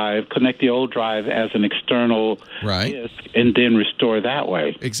old drive, connect the old drive as an external disk, and then restore that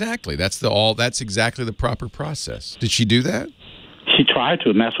way. Exactly. That's exactly the proper process. Did she do that? She tried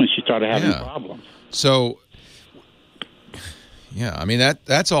to, and that's when she started having problems. So, yeah, I mean,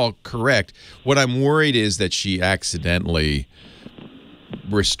 that's all correct. What I'm worried is that she accidentally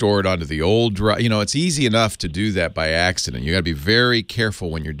restored onto the old drive. You know, it's easy enough to do that by accident. You got to be very careful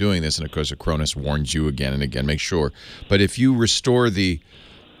when you're doing this, and of course, Acronis warns you again and again. Make sure. But if you restore the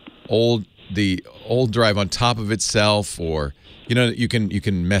old drive on top of itself, or you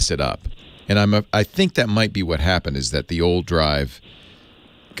can mess it up. And I think that might be what happened, is that the old drive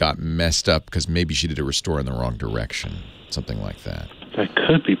got messed up because maybe she did a restore in the wrong direction, something like that. That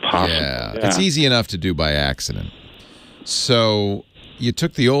could be possible. Yeah, it's easy enough to do by accident. So you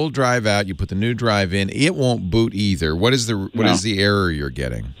took the old drive out, you put the new drive in. It won't boot either. What is the error you're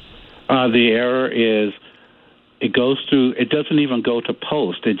getting? The error is it goes through. It doesn't even go to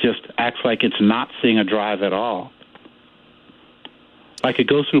post. It just acts like it's not seeing a drive at all. Like it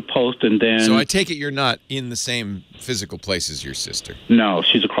goes through post and then. So I take it you're not in the same physical place as your sister. No,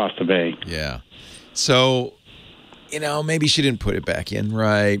 she's across the bay. Yeah. So, maybe she didn't put it back in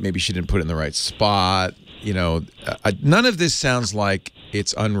right. Maybe she didn't put it in the right spot. None of this sounds like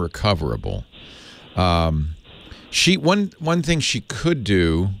it's unrecoverable. One thing she could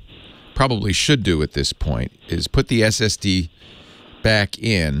do, probably should do at this point, is put the SSD back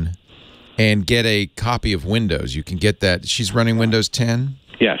in and get a copy of Windows. You can get that. She's running Windows 10?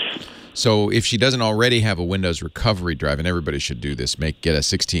 Yes. So if she doesn't already have a Windows recovery drive, and everybody should do this, get a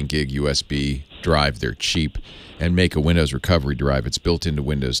 16 gig USB drive. They're cheap. And make a Windows recovery drive. It's built into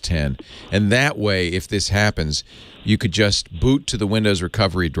Windows 10. And that way, if this happens, you could just boot to the Windows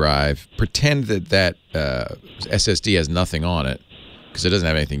recovery drive, pretend that SSD has nothing on it, because it doesn't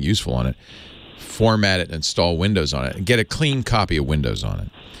have anything useful on it, format it and install Windows on it, and get a clean copy of Windows on it.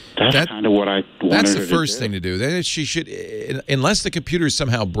 That's kind of what I wanted. That's the first thing to do. Then she should, unless the computer is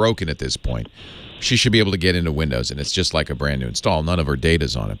somehow broken at this point, she should be able to get into Windows, and it's just like a brand new install. None of her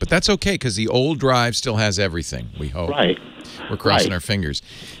data's on it. But that's okay, because the old drive still has everything, we hope. Right. We're crossing our fingers.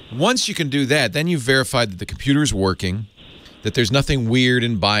 Once you can do that, then you've verified that the computer's working, that there's nothing weird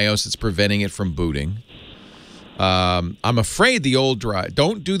in BIOS that's preventing it from booting. I'm afraid the old drive,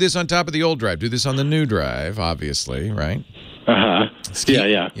 don't do this on top of the old drive. Do this on the new drive, obviously, right?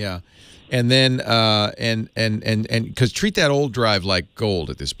 Yeah. And then, because treat that old drive like gold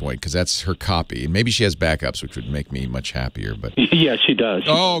at this point, because that's her copy. And maybe she has backups, which would make me much happier. But yeah, she does.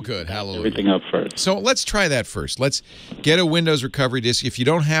 Good. Hallelujah. Everything up first. So let's try that first. Let's get a Windows recovery disk. If you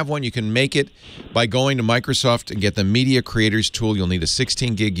don't have one, you can make it by going to Microsoft and get the Media Creators tool. You'll need a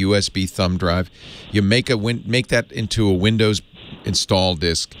 16 gig USB thumb drive. You make that into a Windows install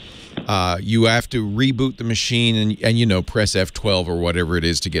disk. You have to reboot the machine and press F12 or whatever it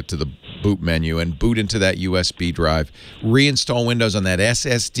is to get to the boot menu and boot into that USB drive. Reinstall Windows on that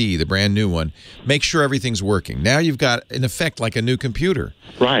SSD, the brand new one. Make sure everything's working. Now you've got, in effect, like a new computer.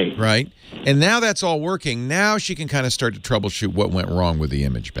 Right? And now that's all working. Now she can kind of start to troubleshoot what went wrong with the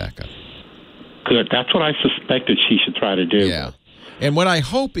image backup. Good. That's what I suspected she should try to do. Yeah. And what I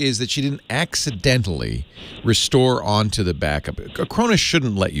hope is that she didn't accidentally restore onto the backup. Acronis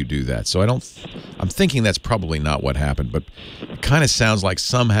shouldn't let you do that, so I'm thinking that's probably not what happened, but it kind of sounds like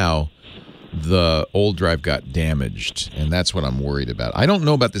somehow the old drive got damaged, and that's what I'm worried about. I don't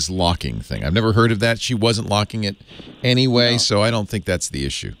know about this locking thing. I've never heard of that. She wasn't locking it anyway, so I don't think that's the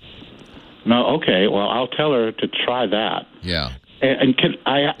issue. No, okay. Well, I'll tell her to try that. Yeah. And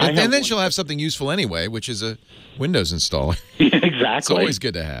then she'll have something useful anyway, which is a Windows installer. Exactly. It's always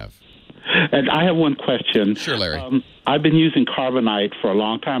good to have. And I have one question. Sure, Larry. I've been using carbonite for a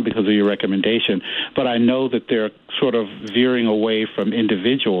long time because of your recommendation, but I know that they're sort of veering away from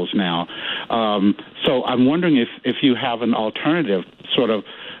individuals now. So I'm wondering if you have an alternative sort of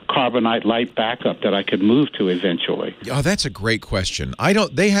carbonite light backup that I could move to eventually. Oh, that's a great question.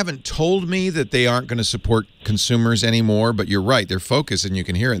 They haven't told me that they aren't going to support consumers anymore, but you're right. Their focus, and you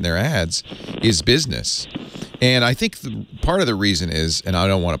can hear it in their ads, is business. And I think part of the reason is, and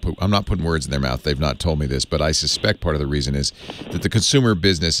I'm not putting words in their mouth. They've not told me this, but I suspect part of the reason is that the consumer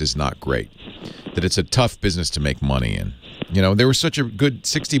business is not great, that it's a tough business to make money in. You know, there was such a good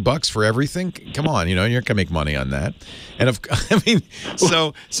 $60 for everything. Come on, you know, you're not gonna make money on that. And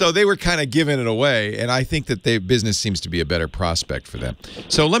so they were kind of giving it away. And I think that business seems to be a better prospect for them.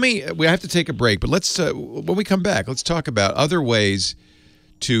 So we have to take a break, but let's when we come back, let's talk about other ways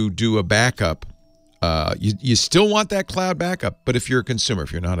to do a backup. You still want that cloud backup, but if you're a consumer,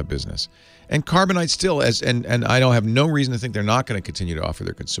 if you're not a business, and Carbonite still and I don't have no reason to think they're not going to continue to offer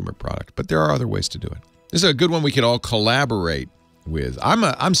their consumer product, but there are other ways to do it. This is a good one we could all collaborate with.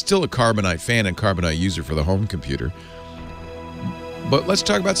 I'm still a Carbonite fan and Carbonite user for the home computer. But let's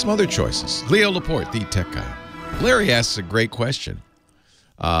talk about some other choices. Leo Laporte, the tech guy. Larry asks a great question.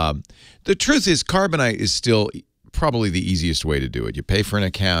 The truth is, Carbonite is still probably the easiest way to do it. You pay for an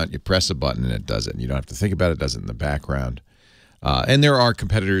account, you press a button, and it does it. You don't have to think about it. It does it in the background. And there are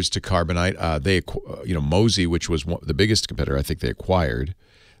competitors to Carbonite. Mozy, which was the biggest competitor, I think they acquired.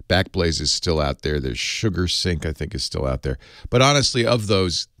 Backblaze is still out there. There's SugarSync, I think, is still out there. But honestly, of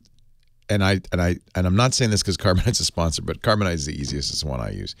those, and I'm not saying this because Carbonite's a sponsor, but Carbonite is the easiest. It's the one I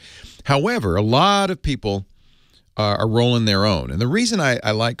use. However, a lot of people are rolling their own, and the reason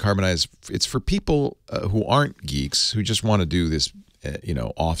I like Carbonite is it's for people who aren't geeks, who just want to do this,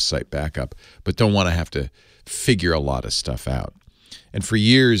 off-site backup, but don't want to have to figure a lot of stuff out. And for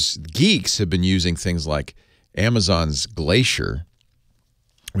years, geeks have been using things like Amazon's Glacier,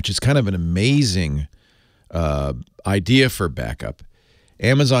 which is kind of an amazing idea for backup.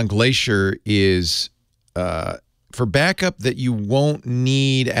 Amazon Glacier is for backup that you won't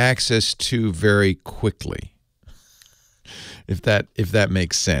need access to very quickly, if that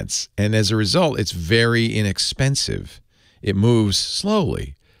makes sense. And as a result, it's very inexpensive. It moves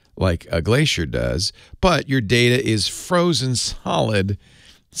slowly, like a Glacier does, but your data is frozen solid,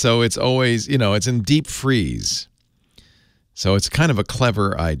 so it's always, it's in deep freeze. So it's kind of a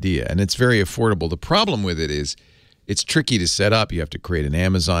clever idea, and it's very affordable. The problem with it is it's tricky to set up. You have to create an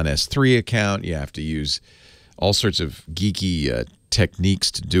Amazon S3 account. You have to use all sorts of geeky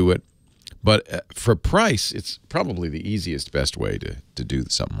techniques to do it. But for price, it's probably the easiest, best way to do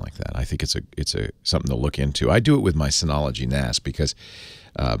something like that. I think it's something to look into. I do it with my Synology NAS because,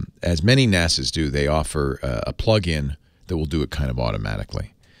 as many NASs do, they offer a plug-in that will do it kind of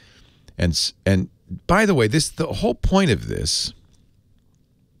automatically. And by the way, the whole point of this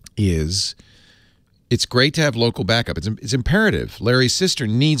is it's great to have local backup. It's imperative. Larry's sister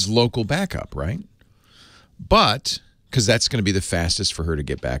needs local backup, right? But because that's going to be the fastest for her to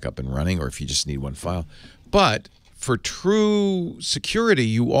get back up and running, or if you just need one file. But for true security,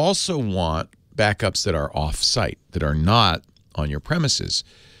 you also want backups that are off-site, that are not on your premises.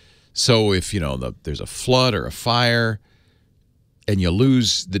 So if there's a flood or a fire, and you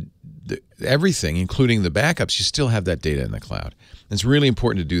lose everything, including the backups, you still have that data in the cloud. And it's really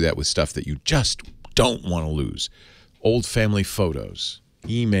important to do that with stuff that you just don't want to lose. Old family photos,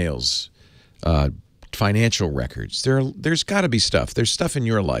 emails, financial records. There's got to be stuff. There's stuff in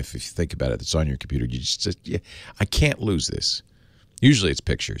your life, if you think about it, that's on your computer. I can't lose this. Usually it's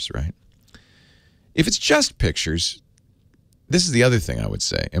pictures, right? If it's just pictures, this is the other thing I would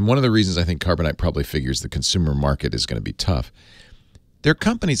say. And one of the reasons I think Carbonite probably figures the consumer market is going to be tough. There are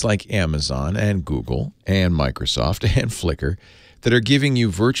companies like Amazon and Google and Microsoft and Flickr that are giving you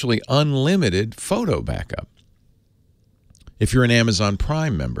virtually unlimited photo backup. If you're an Amazon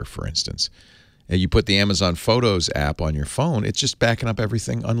Prime member, for instance, and you put the Amazon Photos app on your phone, it's just backing up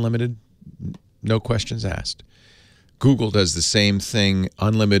everything unlimited, no questions asked. Google does the same thing,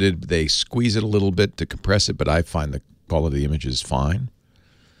 unlimited. They squeeze it a little bit to compress it, but I find the quality of the image is fine.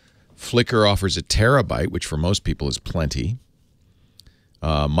 Flickr offers a terabyte, which for most people is plenty.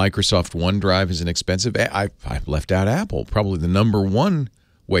 Microsoft OneDrive is inexpensive. I've left out Apple. Probably the number one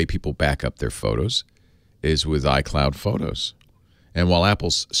way people back up their photos is with iCloud Photos. And while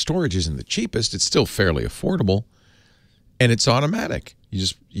Apple's storage isn't the cheapest, it's still fairly affordable, and it's automatic.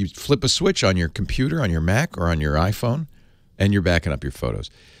 You flip a switch on your computer, on your Mac, or on your iPhone, and you're backing up your photos.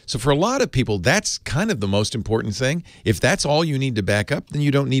 So for a lot of people, that's kind of the most important thing. If that's all you need to back up, then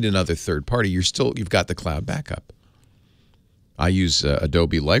you don't need another third party. You've got the cloud backup. I use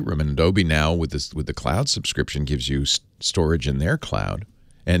Adobe Lightroom, and Adobe now with the cloud subscription gives you storage in their cloud.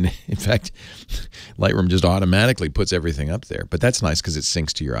 And in fact, Lightroom just automatically puts everything up there. But that's nice because it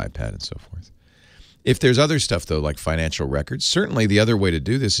syncs to your iPad and so forth. If there's other stuff, though, like financial records, certainly the other way to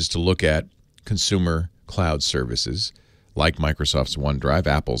do this is to look at consumer cloud services like Microsoft's OneDrive,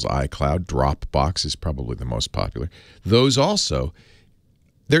 Apple's iCloud, Dropbox is probably the most popular. Those also,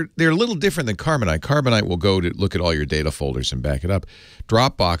 they're a little different than Carbonite. Carbonite will go to look at all your data folders and back it up.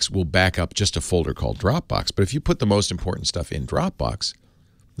 Dropbox will back up just a folder called Dropbox. But if you put the most important stuff in Dropbox,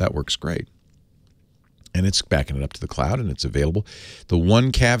 that works great. And it's backing it up to the cloud, and it's available. The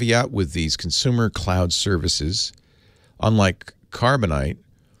one caveat with these consumer cloud services, unlike Carbonite,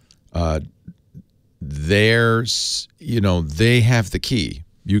 they have the key.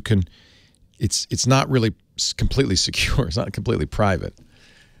 You can, it's not really completely secure. It's not completely private.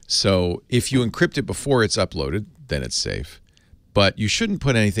 So if you encrypt it before it's uploaded, then it's safe. But you shouldn't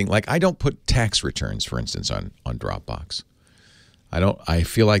put anything, like I don't put tax returns, for instance, on Dropbox. I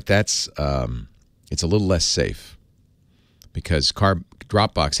feel like that's it's a little less safe because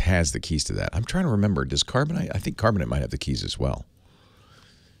Dropbox has the keys to that. I'm trying to remember, does Carbonite? I think Carbonite might have the keys as well.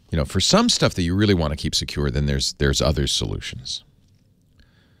 You know, for some stuff that you really want to keep secure, then there's other solutions.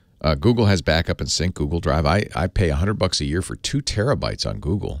 Google has backup and sync, Google Drive. I pay $100 a year for 2 terabytes on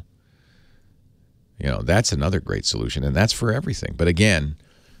Google. You know, that's another great solution, and that's for everything. But again,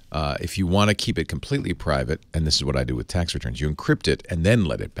 if you want to keep it completely private, and this is what I do with tax returns, you encrypt it and then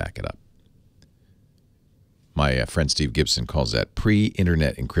let it back it up. My friend Steve Gibson calls that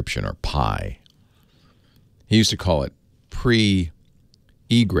pre-internet encryption, or PI. He used to call it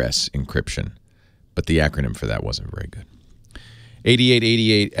pre-egress encryption, but the acronym for that wasn't very good.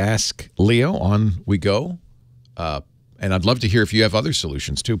 8888 Ask Leo, on we go. And I'd love to hear if you have other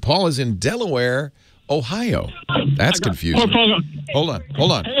solutions, too. Paul is in Delaware, Ohio. That's confusing. Hold on. Hey,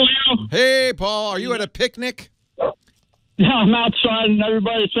 Leo. Hey, Paul, are you at a picnic? Yeah, I'm outside, and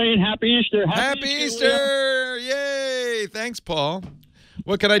everybody's saying Happy Easter. Happy Easter! Yay! Thanks, Paul.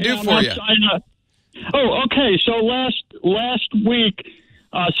 What can I do for you? Okay. So last week,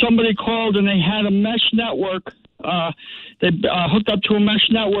 somebody called, and they had a mesh network. They hooked up to a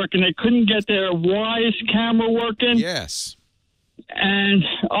mesh network, and they couldn't get their Wise camera working. Yes. And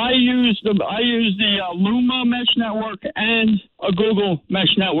I used the Luma mesh network and a Google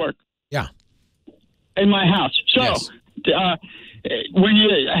mesh network. Yeah. In my house. So. Yes. When you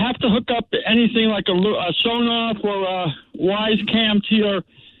have to hook up anything like a Sonos or a Wise Cam to your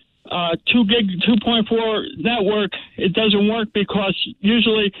 2.4 network, it doesn't work because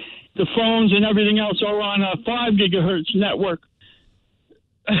usually the phones and everything else are on a 5 gigahertz network.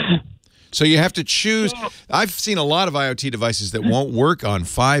 So you have to choose. I've seen a lot of IoT devices that won't work on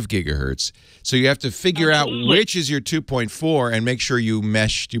 5 gigahertz. So you have to figure out which is your 2.4 and make sure you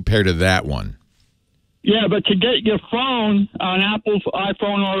pair to that one. Yeah, but to get your phone, an Apple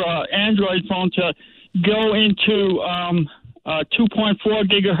iPhone or an Android phone, to go into 2.4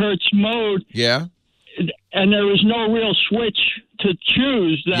 gigahertz mode, yeah, and there is no real switch to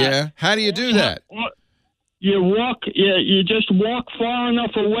choose that. Yeah, how do you do that? You just walk far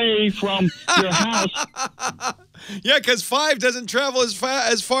enough away from your house. Yeah, because 5 doesn't travel as far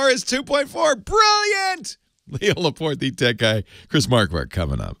as 2.4. Brilliant! Leo Laporte, the tech guy. Chris Marquardt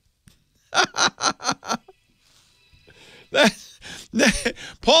coming up.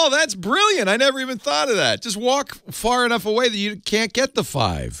 Paul, that's brilliant. I never even thought of that. Just walk far enough away that you can't get the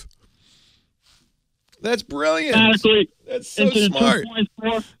 5. That's brilliant. That's so smart.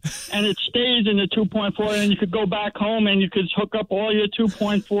 2.4, and it stays in the 2.4, and you could go back home and you could hook up all your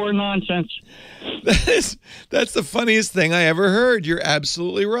 2.4 nonsense. That's the funniest thing I ever heard. You're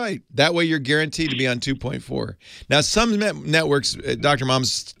absolutely right. That way you're guaranteed to be on 2.4. Now, some networks, Dr.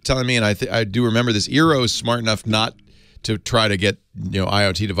 Mom's telling me, and I do remember this, Eero is smart enough not to try to get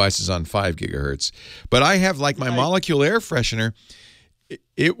IoT devices on 5 gigahertz. But I have, like, my molecule air freshener.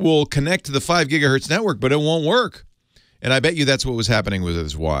 It will connect to the 5 gigahertz network, but it won't work. And I bet you that's what was happening with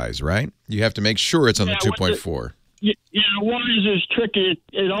this Wise, right? You have to make sure it's on the 2.4. Yeah, Wise is tricky.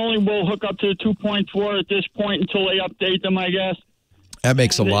 It only will hook up to the 2.4 at this point until they update them, I guess. That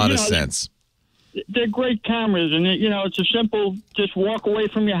makes a lot of sense. They're great cameras, and it's a simple, just walk away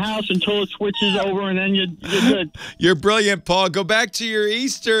from your house until it switches over, and then you're good. You're brilliant, Paul. Go back to your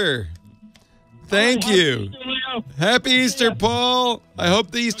Easter. Thank you. Happy Easter, Paul. I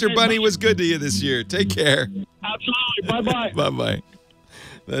hope the Easter Bunny was good to you this year. Take care. Absolutely. Bye-bye. Bye-bye.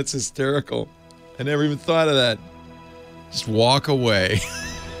 That's hysterical. I never even thought of that. Just walk away.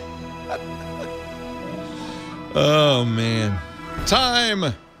 Oh, man.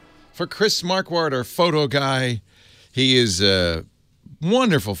 Time for Chris Marquardt, our photo guy. He is a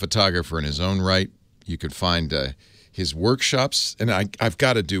wonderful photographer in his own right. You could find his workshops, and I've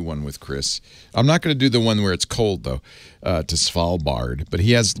got to do one with Chris. I'm not going to do the one where it's cold, though, to Svalbard, but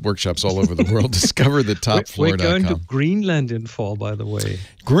he has workshops all over the world. Discover the topfloor.com. We're going to Greenland in fall, by the way.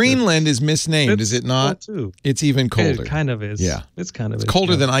 Greenland is misnamed, is it not? Too. It's even colder. It kind of is. Yeah. It's kind of is.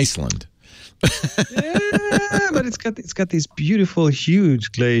 Colder than Iceland. Yeah, but it's got these beautiful,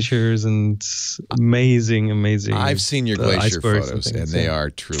 huge glaciers and amazing. I've seen your glacier photos, and they yeah.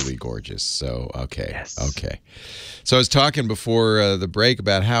 are truly gorgeous. So, okay. Yes. Okay. So I was talking before the break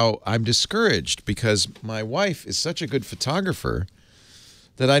about how I'm discouraged because my wife is such a good photographer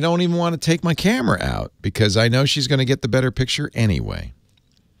that I don't even want to take my camera out because I know she's going to get the better picture anyway.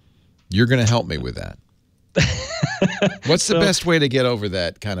 You're going to help me with that. What's the best way to get over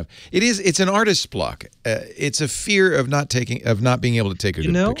that kind of? It's an artist's block. It's a fear of not being able to take a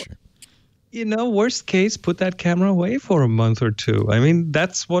good picture. Worst case, put that camera away for a month or two. I mean,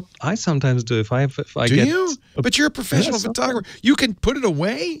 that's what I sometimes do. If I do you? But you're a professional photographer. You can put it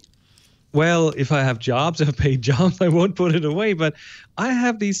away. Well, if I have jobs, if I paid jobs, I won't put it away. But I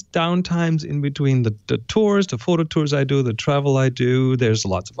have these downtimes in between the tours, the photo tours I do, the travel I do. There's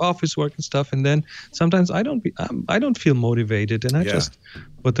lots of office work and stuff, and then sometimes I don't feel motivated, and I just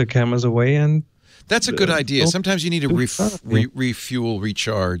put the cameras away. And that's a good idea. Sometimes you need to refuel,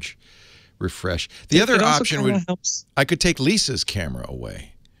 recharge, refresh. The other option would I could take Lisa's camera away.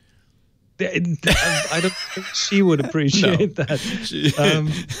 I don't think she would appreciate that.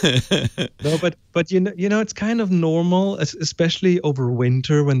 No, but it's kind of normal, especially over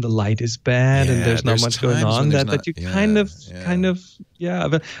winter when the light is bad and there's not much going on. That you kind of.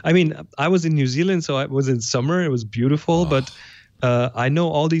 But I mean, I was in New Zealand, so I was in summer. It was beautiful, but I know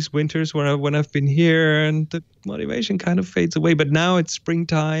all these winters when I've been here, and the motivation kind of fades away. But now it's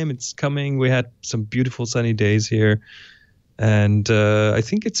springtime; it's coming. We had some beautiful sunny days here. And I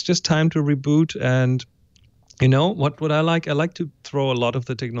think it's just time to reboot. And what I like? I like to throw a lot of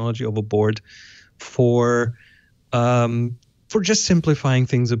the technology overboard for just simplifying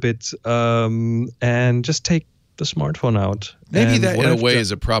things a bit and just take the smartphone out. Maybe that in a way is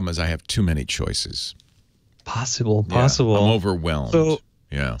a problem, as I have too many choices. Possible. I'm overwhelmed.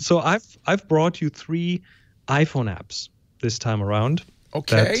 So I've brought you 3 iPhone apps this time around.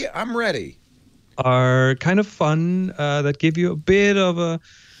 Okay, I'm ready. Are kind of fun, that give you a bit of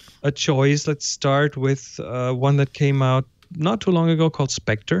a choice. Let's start with one that came out not too long ago called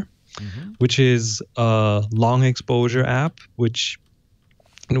Spectre, which is a long exposure app, which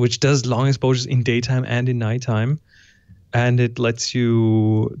does long exposures in daytime and in nighttime. And it lets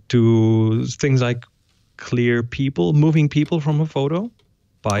you do things like moving people from a photo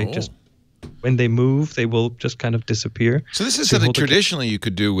by just when they move, they will just kind of disappear. So this is something traditionally you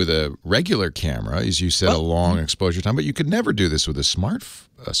could do with a regular camera, as you said, a long exposure time, but you could never do this with a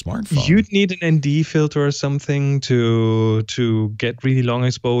smartphone. You'd need an ND filter or something to get really long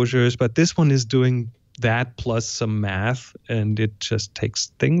exposures, but this one is doing that plus some math, and it just takes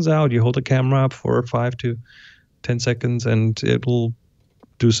things out. You hold the camera up for 5 to 10 seconds, and it will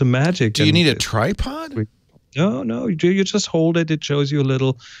do some magic. Do you need a tripod? No, you just hold it. It shows you a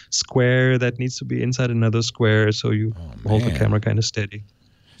little square that needs to be inside another square, so you hold the camera kind of steady.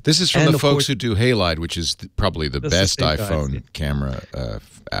 This is from the folks who do Halide, which is probably the best iPhone camera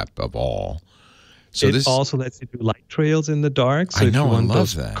app of all. So it also lets you do light trails in the dark. So I know, if you want I love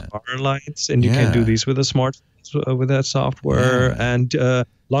those that. car lights, and you can do these with a smartphone with that software. And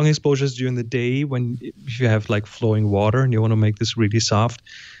long exposures during the day if you have like flowing water and you want to make this really soft.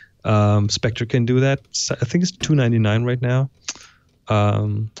 Spectre can do that. I think it's $2.99 right now.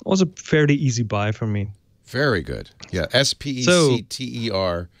 It was a fairly easy buy for me. Very good. Yeah,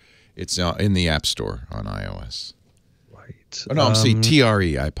 SPECTER. It's in the App Store on iOS. Right. Oh, no, I'm saying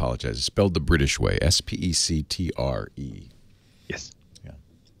TRE. I apologize. It's spelled the British way. SPECTRE. Yes. Yeah.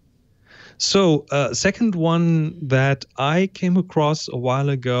 So, second one that I came across a while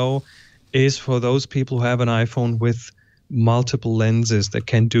ago is for those people who have an iPhone with multiple lenses that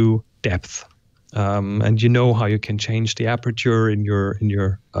can do depth, and you know how you can change the aperture in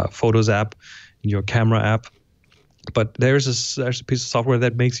your Photos app, in your camera app. But there's a piece of software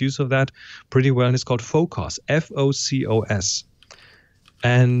that makes use of that pretty well, and it's called Focus, FOCOS,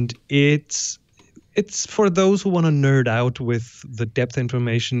 and it's for those who want to nerd out with the depth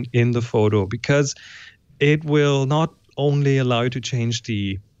information in the photo, because it will not only allow you to change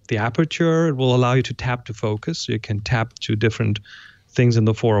the aperture, it will allow you to tap to focus. So you can tap to different things in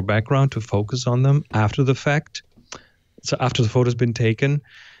the fore or background to focus on them after the fact. So after the photo's been taken,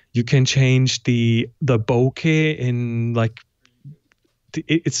 you can change the bokeh in like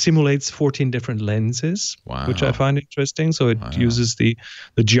it simulates 14 different lenses, which I find interesting. So it uses the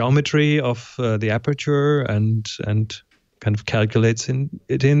geometry of the aperture and kind of calculates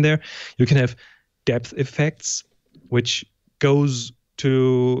it in there. You can have depth effects, which goes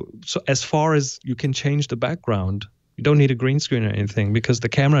to so as far as you can change the background. You don't need a green screen or anything because the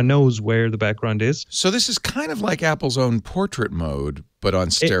camera knows where the background is. So this is kind of like Apple's own portrait mode, but on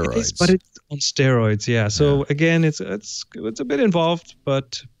steroids. It is, but it's on steroids, yeah. So again, it's a bit involved,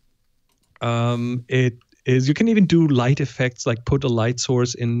 but it is. You can even do light effects, like put a light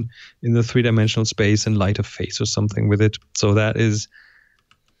source in the three-dimensional space and light a face or something with it. So that is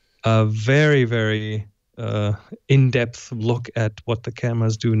a very, very in-depth look at what the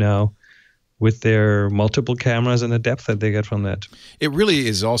cameras do now, with their multiple cameras and the depth that they get from that. It really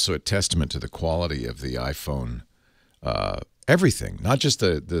is also a testament to the quality of the iPhone, everything, not just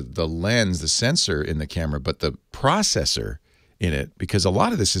the lens, the sensor in the camera, but the processor in it, because a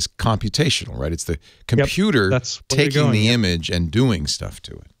lot of this is computational, right? It's the computer taking the image and doing stuff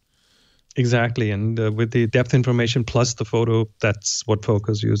to it. Exactly, and with the depth information plus the photo, that's what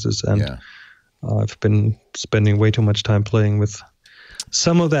Focus uses. And I've been spending way too much time playing with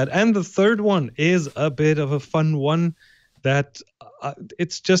some of that. And the third one is a bit of a fun one that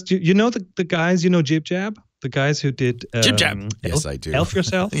it's just, you know, the guys, Jib Jab, the guys who did Jib Jab. Yes, I do. Elf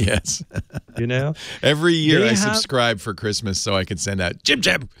Yourself. Yes. You know, every year I subscribe for Christmas so I can send out Jib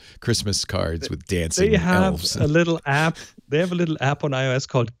Jab Christmas cards with dancing elves. They have a little app on iOS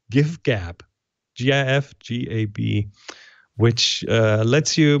called GIFGAB, GIFGAB, which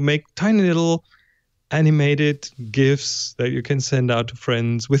lets you make tiny little animated GIFs that you can send out to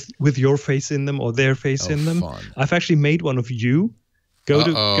friends with your face in them or their face in them. Fun. I've actually made one of you. Go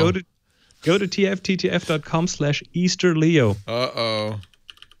to tfttf.com/EasterLeo.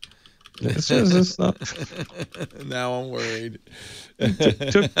 It's not. Now I'm worried.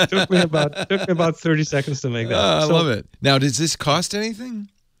 took me about 30 seconds to make that. I love it. Now, does this cost anything?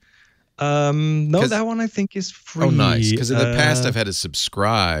 No, that one I think is free. Oh, nice. Because in the past, I've had to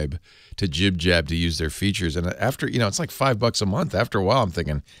subscribe to Jib Jab to use their features, and after it's like $5 a month. After a while, I'm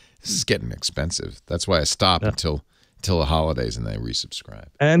thinking this is getting expensive. That's why I stop until the holidays, and then I resubscribe.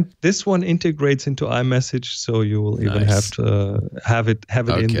 And this one integrates into iMessage, so you will even have to have it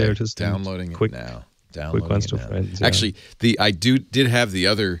in there to downloading quick, it now. Quick ones to friends. Yeah. Actually, I did have the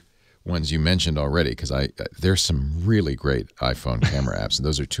other ones you mentioned already, because there's some really great iPhone camera apps, and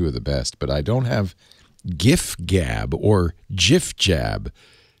those are two of the best. But I don't have GIFGAB or GIFJab,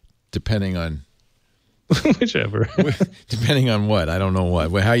 depending on whichever. Depending on what, I don't know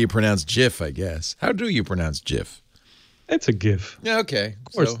what. How you pronounce GIF, I guess. How do you pronounce GIF? It's a GIF. Yeah, okay.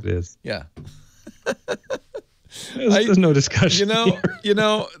 Of course it is. Yeah. There's no discussion.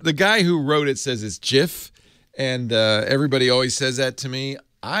 The guy who wrote it says it's GIF, and everybody always says that to me.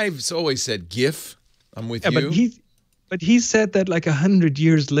 I've always said GIF. I'm with you. But he said that like 100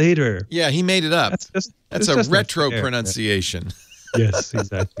 years later. Yeah, he made it up. That's a retro pronunciation. Yes,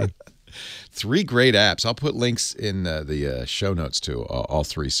 exactly. 3 great apps. I'll put links in the show notes to all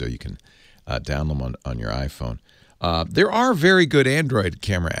 3 so you can download them on your iPhone. There are very good Android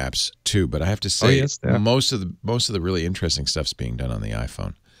camera apps too, but I have to say most of the really interesting stuff's being done on the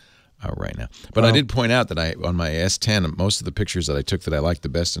iPhone right now. But I did point out that on my S10, most of the pictures that I took that I liked the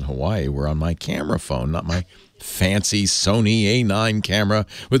best in Hawaii were on my camera phone, not my fancy Sony A9 camera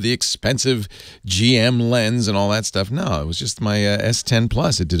with the expensive GM lens and all that stuff. No, it was just my S10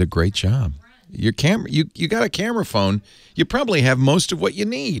 Plus. It did a great job. Your camera, you got a camera phone, you probably have most of what you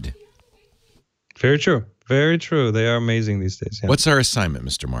need. Very true. Very true. They are amazing these days. Yeah. What's our assignment,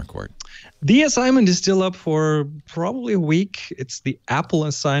 Mr. Marquardt? The assignment is still up for probably a week. It's the Apple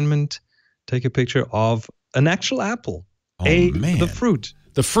assignment. Take a picture of an actual apple. The fruit.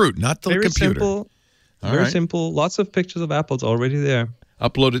 The fruit, not the computer. Simple. Very simple. Lots of pictures of apples already there.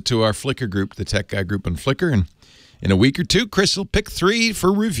 Upload it to our Flickr group, the Tech Guy group on Flickr, and in a week or 2, Chris will pick 3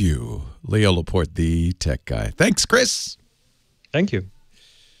 for review. Leo Laporte, the Tech Guy. Thanks, Chris. Thank you.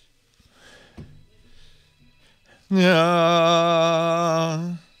 Yeah,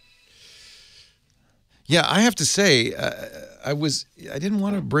 I have to say, I didn't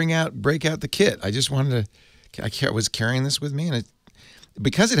want to break out the kit. I just wanted to. I was carrying this with me, and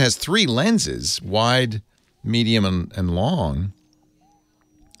because it has 3 lenses, wide, medium, and long,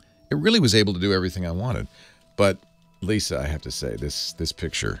 it really was able to do everything I wanted. But Lisa, I have to say, this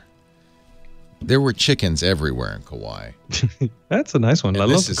picture. There were chickens everywhere in Kauai. That's a nice one. I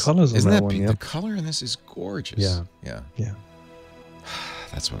love the colors on that one. Yeah. The color in this is gorgeous. Yeah.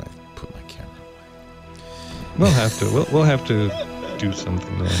 That's when I put my camera away. We'll have to. We'll have to do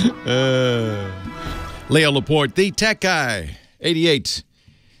something there. Leo Laporte, the Tech Guy. 88.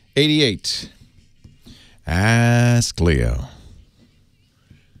 88. Ask Leo.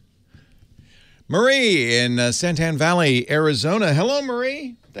 Marie in Santan Valley, Arizona. Hello,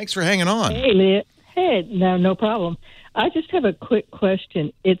 Marie. Thanks for hanging on. Hey, Leo. Hey, no problem. I just have a quick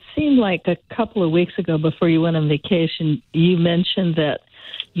question. It seemed like a couple of weeks ago before you went on vacation, you mentioned that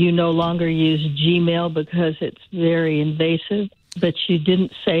you no longer use Gmail because it's very invasive, but you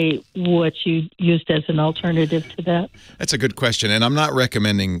didn't say what you used as an alternative to that. That's a good question, and I'm not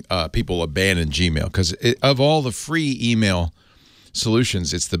recommending people abandon Gmail because of all the free email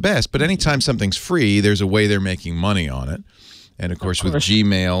solutions, it's the best. But anytime something's free, there's a way they're making money on it. And, of course, with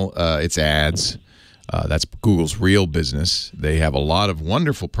Gmail, it's ads. That's Google's real business. They have a lot of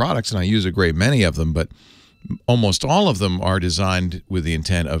wonderful products, and I use a great many of them, but almost all of them are designed with the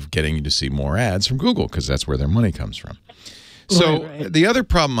intent of getting you to see more ads from Google because that's where their money comes from. So the other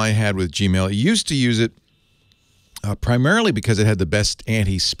problem I had with Gmail, I used to use it primarily because it had the best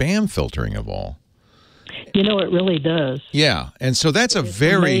anti-spam filtering of all. You know, it really does. Yeah, and so that's a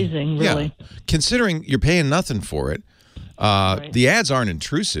very amazing, really. Yeah, considering you're paying nothing for it, the ads aren't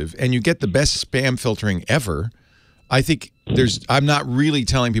intrusive, and you get the best spam filtering ever. I think I'm not really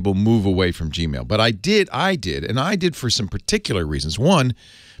telling people move away from Gmail, but I did for some particular reasons. One,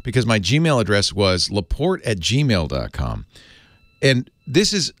 because my Gmail address was Laporte@gmail.com. And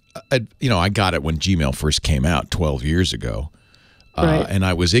this is, I got it when Gmail first came out 12 years ago. And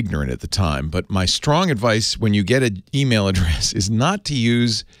I was ignorant at the time. But my strong advice when you get an email address is not to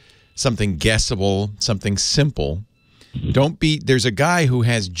use something guessable, something simple. There's a guy who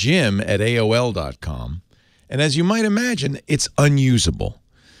has Jim@AOL.com. And as you might imagine, it's unusable.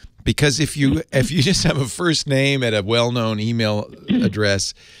 Because if you just have a first name at a well-known email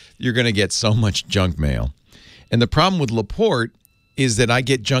address, you're going to get so much junk mail. And the problem with Laporte is that I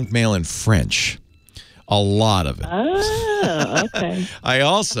get junk mail in French. A lot of it. Oh, okay. I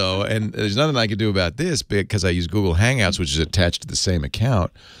also, and there's nothing I can do about this because I use Google Hangouts, which is attached to the same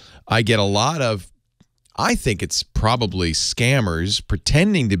account. I get a lot of, I think it's probably scammers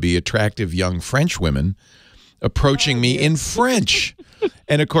pretending to be attractive young French women approaching me in French.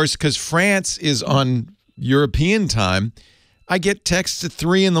 And of course, because France is on European time, I get texts at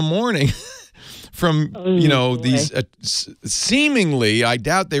 3 in the morning from, these seemingly, I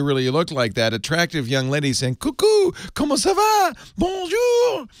doubt they really look like that, attractive young ladies saying, "Coucou, comment ça va?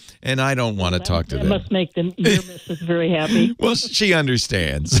 Bonjour." And I don't want to talk to them. That must make your missus very happy. Well, she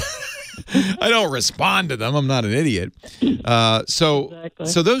understands. I don't respond to them. I'm not an idiot. So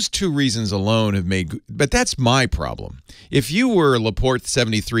those two reasons alone have made, but that's my problem. If you were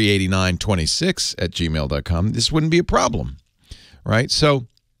Laporte738926@gmail.com, this wouldn't be a problem, right? So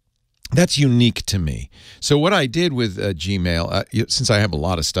that's unique to me. So what I did with Gmail, since I have a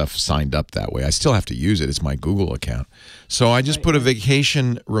lot of stuff signed up that way, I still have to use it. It's my Google account. So I just put a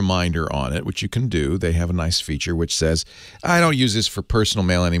vacation reminder on it, which you can do. They have a nice feature which says, I don't use this for personal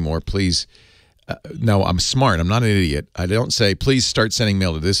mail anymore. Please, no, I'm smart. I'm not an idiot. I don't say, please start sending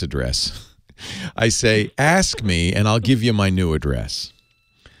mail to this address. I say, ask me, and I'll give you my new address.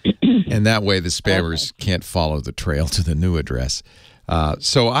 And that way the spammers can't follow the trail to the new address.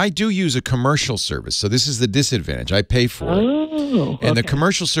 So I do use a commercial service. So this is the disadvantage. I pay for it. And the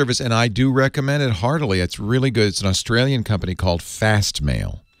commercial service, and I do recommend it heartily. It's really good. It's an Australian company called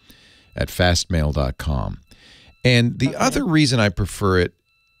Fastmail at fastmail.com. And the other reason I prefer it,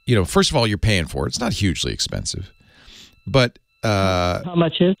 first of all, you're paying for it. It's not hugely expensive. But how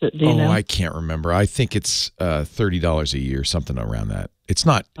much is it? Do you know? I can't remember. I think it's $30 a year, something around that. It's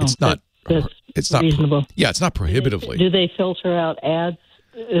not reasonable. It's not prohibitively. Do they filter out ads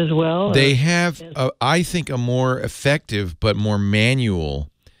as well? They have, I think, a more effective but more manual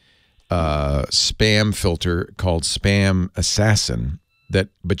spam filter called Spam Assassin. But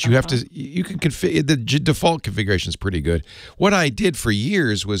you have to, you can configure, the default configuration is pretty good. What I did for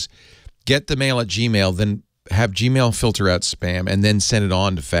years was get the mail at Gmail, then have Gmail filter out spam, and then send it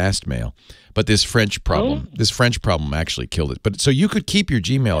on to Fastmail. But this French problem actually killed it. But so you could keep your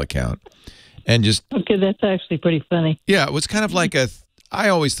Gmail account and just... Okay, that's actually pretty funny. Yeah, it was kind of like I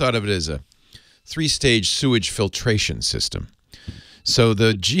always thought of it as a 3-stage sewage filtration system. So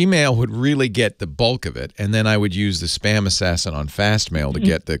the Gmail would really get the bulk of it, and then I would use the Spam Assassin on Fastmail to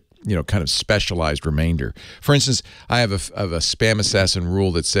get the kind of specialized remainder. For instance, I have a Spam Assassin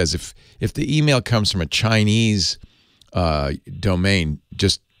rule that says if the email comes from a Chinese domain,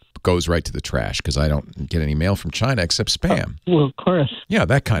 just goes right to the trash because I don't get any mail from China except spam. Well, of course. Yeah,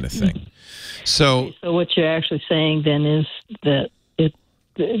 that kind of thing. So what you're actually saying then is that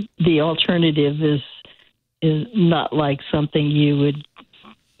the alternative is not like something you would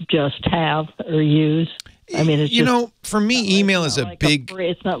just have or use. I mean, it's for me, email is a big.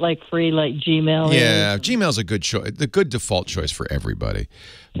 It's not like free like Gmail. Yeah, Gmail's a good choice, the good default choice for everybody.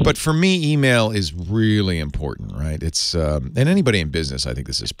 But for me, email is really important, right? It's and anybody in business, I think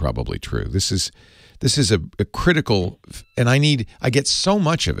this is probably true. This is a critical, and I get so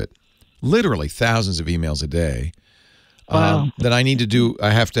much of it, literally thousands of emails a day. That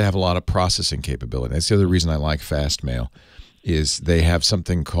I have to have a lot of processing capability. That's the other reason I like fast mail, is they have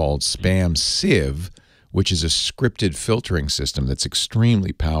something called Spam Sieve, which is a scripted filtering system that's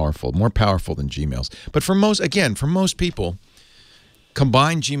extremely powerful, more powerful than Gmail's. But for most people,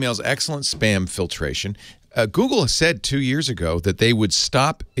 combine Gmail's excellent spam filtration. Google said 2 years ago that they would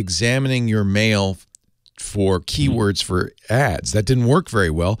stop examining your mail for keywords for ads. That didn't work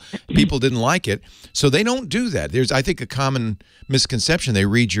very well. People didn't like it. So they don't do that. There's, I think, a common misconception. They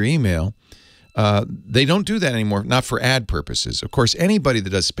read your email. They don't do that anymore, not for ad purposes. Of course, anybody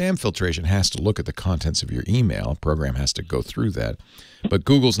that does spam filtration has to look at the contents of your email. A program has to go through that. But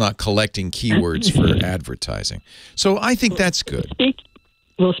Google's not collecting keywords for advertising. So I think that's good.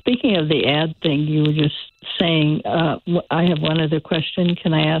 Well, speaking of the ad thing, you were just saying, I have one other question.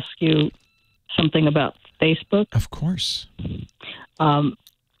 Can I ask you something about Facebook? Of course.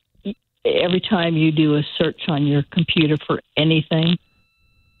 Every time you do a search on your computer for anything,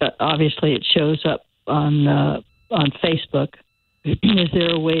 obviously it shows up on Facebook. Is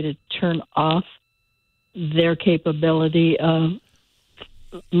there a way to turn off their capability of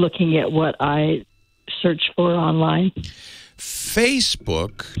looking at what I search for online?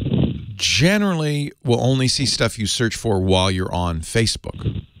 Facebook generally will only see stuff you search for while you're on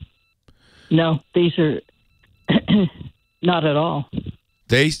Facebook. No, these are not at all.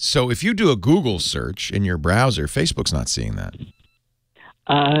 So if you do a Google search in your browser, Facebook's not seeing that.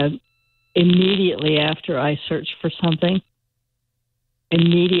 Immediately after I search for something,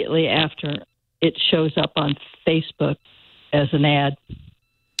 immediately after it shows up on Facebook as an ad.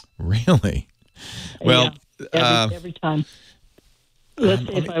 Really? Well, yeah, every time. Let's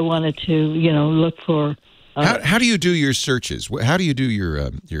say if I wanted to, look for. How do you do your searches? How do you do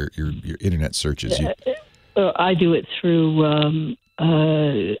your internet searches? I do it through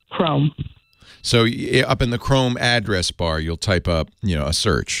Chrome. So up in the Chrome address bar, you'll type up, a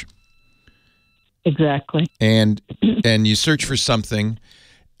search. Exactly. And you search for something,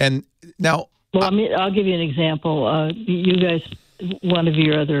 and now. Well, I'll give you an example. You guys, one of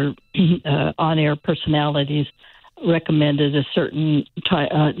your other on-air personalities recommended a certain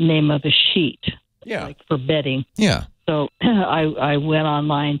name of a sheet. Yeah. Like for bedding. Yeah. So I went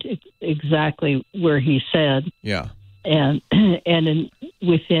online to exactly where he said. Yeah. And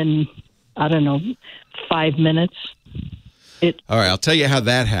within, I don't know, 5 minutes. All right, I'll tell you how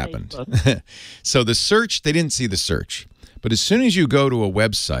that happened. So the search, they didn't see the search. But as soon as you go to a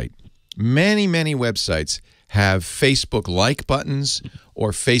website, many, many websites have Facebook like buttons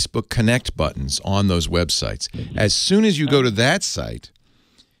or Facebook connect buttons on those websites. As soon as you go to that site,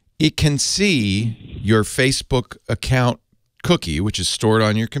 it can see your Facebook account cookie, which is stored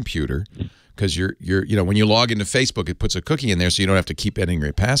on your computer, because when you log into Facebook, it puts a cookie in there so you don't have to keep entering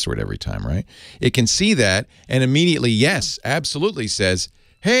your password every time, right? It can see that and immediately, yes, absolutely says,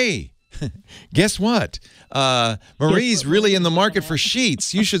 hey, guess what? Marie's really in the market for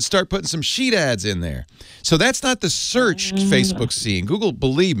sheets. You should start putting some sheet ads in there. So that's not the search Facebook's seeing. Google,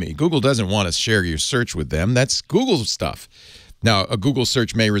 believe me, Google doesn't want to share your search with them. That's Google's stuff. Now, a Google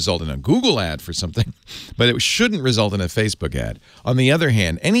search may result in a Google ad for something, but it shouldn't result in a Facebook ad. On the other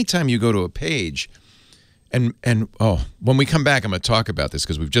hand, anytime you go to a page, when we come back, I'm going to talk about this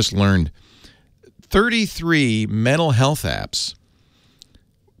because we've just learned 33 mental health apps,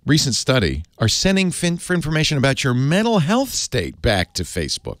 recent study, are sending for information about your mental health state back to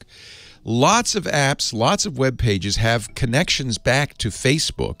Facebook. Lots of apps, lots of web pages have connections back to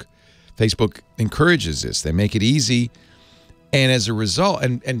Facebook. Facebook encourages this. They make it easy. And as a result,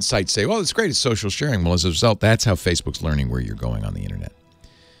 and sites say, well, it's great, it's social sharing. Well, as a result, that's how Facebook's learning where you're going on the internet.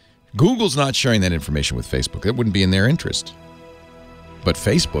 Google's not sharing that information with Facebook. That wouldn't be in their interest. But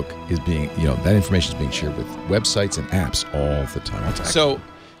Facebook is being, that information is being shared with websites and apps all the time. So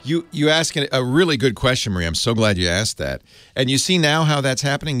you ask a really good question, Marie. I'm so glad you asked that. And you see now how that's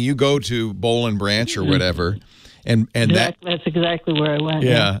happening? You go to Boll & Branch or whatever, and that's exactly where I went.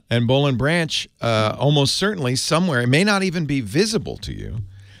 Yeah, and Boll & Branch, almost certainly somewhere, it may not even be visible to you,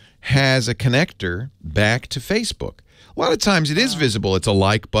 has a connector back to Facebook. A lot of times it is visible. It's a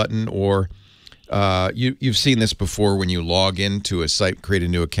like button, or you've seen this before when you log into a site, create a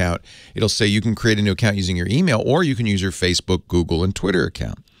new account. It'll say you can create a new account using your email, or you can use your Facebook, Google, and Twitter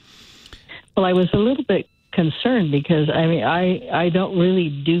account. Well, I was a little bit concerned because I don't really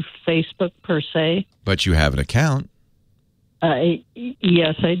do Facebook per se. But you have an account.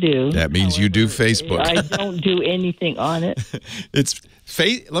 Yes, I do. That means you do Facebook. I don't do anything on it.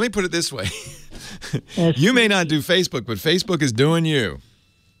 Let me put it this way. You may not do Facebook, but Facebook is doing you.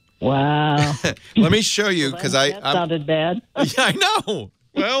 Wow. Let me show you, because that sounded bad. Yeah, I know.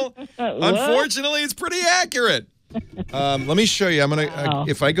 Well, unfortunately, it's pretty accurate. Let me show you. I'm gonna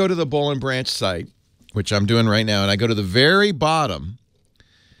if I go to the Boll and Branch site, which I'm doing right now, and I go to the very bottom,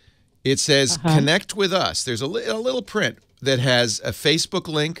 it says "Connect with us." There's a little print that has a Facebook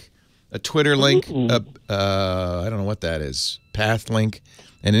link, a Twitter link, I don't know what that is, Path link,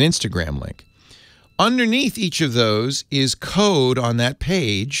 and an Instagram link. Underneath each of those is code on that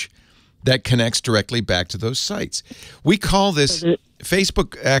page that connects directly back to those sites. We call this,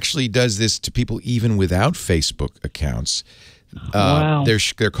 Facebook actually does this to people even without Facebook accounts. Wow.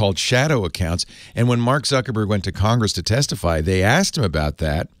 They're called shadow accounts. And when Mark Zuckerberg went to Congress to testify, they asked him about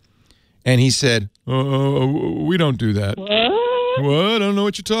that. And he said, we don't do that. What? I don't know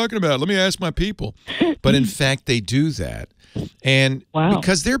what you're talking about. Let me ask my people. But in fact, they do that. And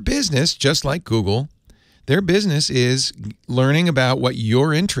because their business, just like Google, their business is learning about what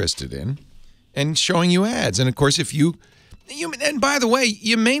you're interested in and showing you ads. And of course, if you and by the way,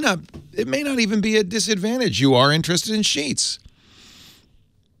 it may not even be a disadvantage. You are interested in sheets.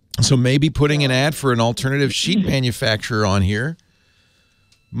 So maybe putting an ad for an alternative sheet manufacturer on here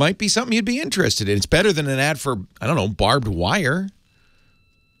might be something you'd be interested in. It's better than an ad for, I don't know, barbed wire.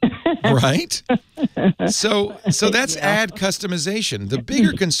 Right? So that's ad customization. The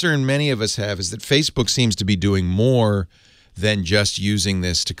bigger concern many of us have is that Facebook seems to be doing more than just using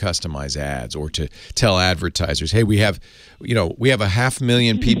this to customize ads or to tell advertisers, hey, we have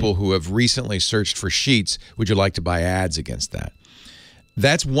 500,000 people who have recently searched for sheets. Would you like to buy ads against that?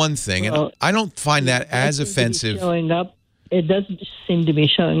 That's one thing. And I don't find that as offensive. Showing up. It doesn't seem to be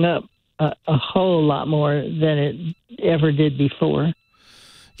showing up a whole lot more than it ever did before.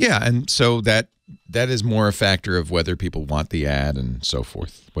 Yeah, and so that is more a factor of whether people want the ad and so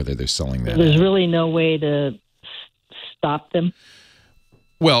forth, whether they're selling that. There's really no way to stop them.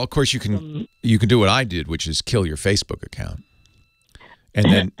 Well, of course you can do what I did, which is kill your Facebook account.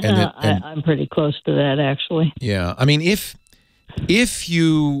 And then I'm pretty close to that, actually. Yeah, I mean, if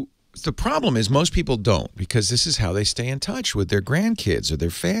you. The problem is most people don't, because this is how they stay in touch with their grandkids or their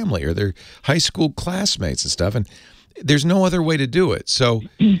family or their high school classmates and stuff. And there's no other way to do it. So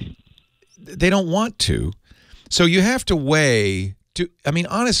they don't want to. So you have to weigh,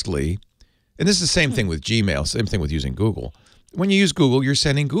 honestly, and this is the same thing with Gmail, same thing with using Google. When you use Google, you're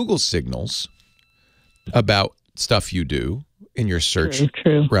sending Google signals about stuff you do in your search.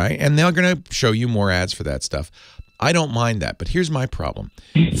 True. Right? And they're going to show you more ads for that stuff. I don't mind that, but here's my problem.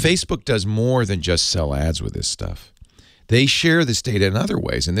 Facebook does more than just sell ads with this stuff. They share this data in other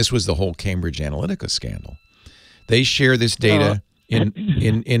ways, and this was the whole Cambridge Analytica scandal. They share this data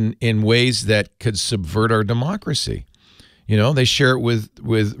in ways that could subvert our democracy. They share it with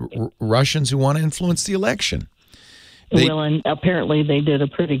Russians who want to influence the election. And apparently they did a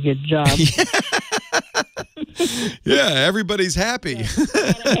pretty good job. Yeah, everybody's happy.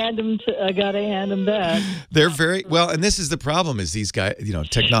 I gotta hand them that. They're very well, and this is the problem: is these guys,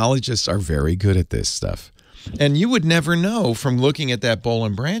 technologists are very good at this stuff, and you would never know from looking at that Boll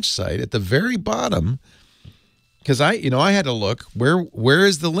and Branch site at the very bottom, because I had to look where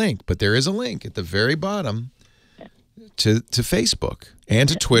is the link, but there is a link at the very bottom to Facebook and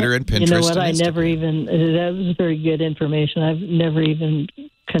to Twitter and Pinterest. You know what? And that was very good information. I've never even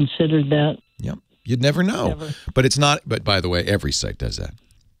considered that. Yep. You'd never know. Never. But it's not, but by the way, every site does that.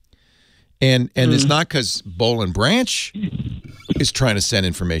 And it's not because Boll and Branch is trying to send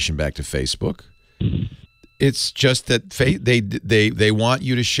information back to Facebook. It's just that they want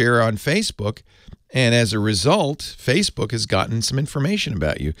you to share on Facebook, and as a result, Facebook has gotten some information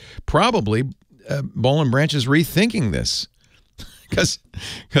about you. Probably Boll and Branch is rethinking this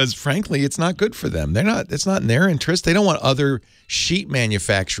because frankly, it's not good for them. It's not in their interest. They don't want other sheet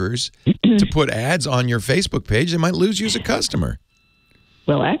manufacturers to put ads on your Facebook page. They might lose you as a customer.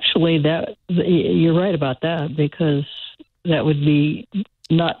 Well, actually, you're right about that, because that would be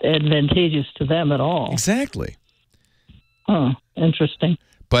not advantageous to them at all. Exactly. Huh. Interesting.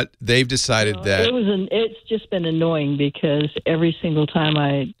 But they've decided that it's just been annoying, because every single time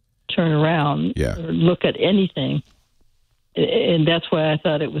I turn around or look at anything, and that's why I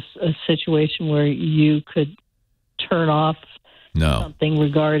thought it was a situation where you could turn off No. something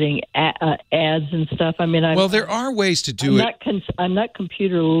regarding ads and stuff. I mean, well, there are ways to do it. I'm not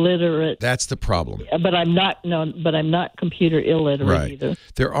computer literate. That's the problem. But I'm not computer illiterate either.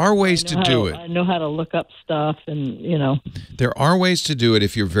 There are ways to do it. I know how to look up stuff, and There are ways to do it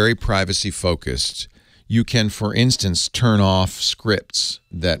if you're very privacy focused. You can, for instance, turn off scripts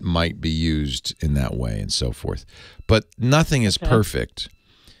that might be used in that way and so forth. But nothing is perfect.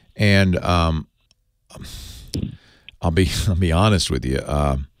 And I'll be honest with you.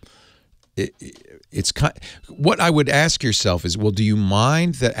 It's what I would ask yourself is, well, do you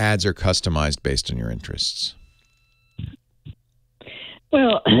mind that ads are customized based on your interests?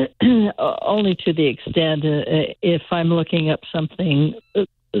 Well, only to the extent if I'm looking up something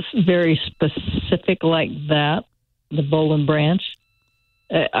very specific like that, the Boll and Branch,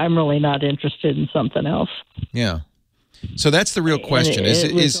 I'm really not interested in something else. Yeah. So that's the real question.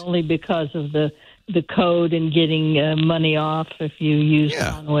 It was only because of the code and getting money off if you use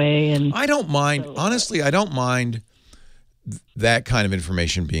Conway. And I don't mind. Honestly, I don't mind that kind of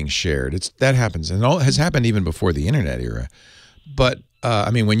information being shared. That happens, and has happened even before the internet era. But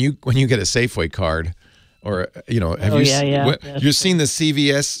I mean, when you get a Safeway card, or have you seen the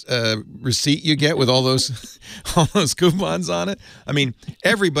CVS receipt you get with all those coupons on it? I mean,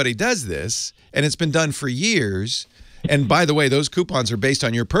 everybody does this, and it's been done for years. And by the way, those coupons are based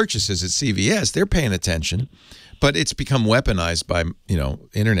on your purchases at CVS. They're paying attention, but it's become weaponized by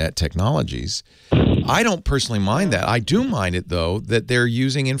internet technologies. I don't personally mind that. I do mind it though that they're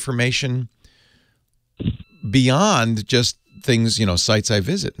using information beyond just things, sites I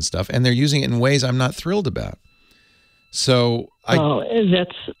visit and stuff, and they're using it in ways I'm not thrilled about. So like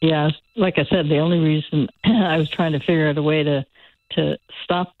I said, the only reason I was trying to figure out a way to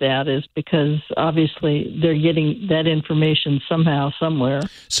stop that is because obviously they're getting that information somehow, somewhere.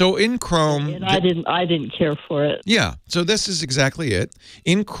 So in Chrome, and I didn't care for it. Yeah. So this is exactly it.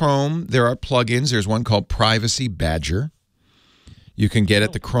 In Chrome, there are plugins. There's one called Privacy Badger. You can get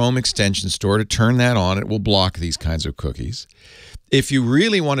at the Chrome extension store to turn that on. It will block these kinds of cookies. If you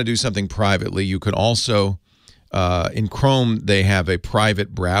really want to do something privately, you can also, in Chrome, they have a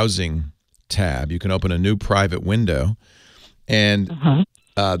private browsing tab. You can open a new private window, and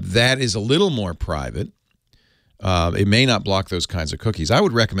that is a little more private. It may not block those kinds of cookies. I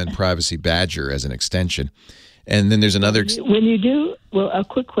would recommend Privacy Badger as an extension. And then there's another... When you do... Well, a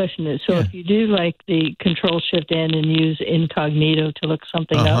quick question is, so if you do like the Control-Shift-N and use incognito to look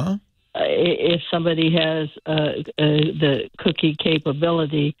something up, if somebody has the cookie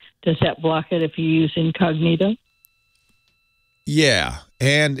capability, does that block it if you use incognito? Yeah,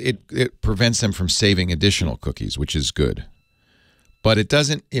 and it prevents them from saving additional cookies, which is good. But it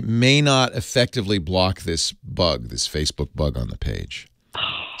may not effectively block this bug, this Facebook bug on the page.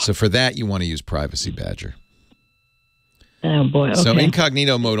 So for that, you want to use Privacy Badger. Oh, boy. Okay. So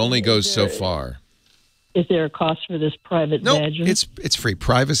incognito mode only goes so far. Is there a cost for this private badger? It's free.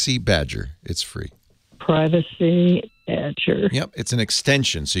 Privacy Badger. It's free. Privacy Badger. Yep, it's an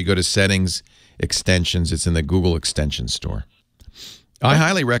extension. So you go to Settings, Extensions. It's in the Google Extension Store. I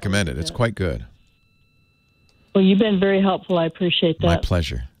highly recommend it. It's quite good. Well, you've been very helpful. I appreciate that. My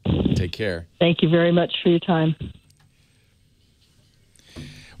pleasure. Take care. Thank you very much for your time.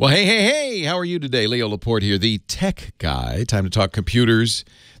 Well, hey, how are you today? Leo Laporte here, the tech guy. Time to talk computers,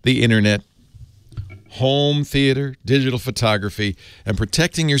 the internet, home theater, digital photography, and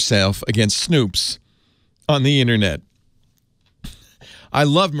protecting yourself against snoops on the internet. I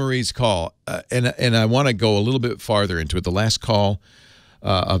love Marie's call, and I want to go a little bit farther into it. The last call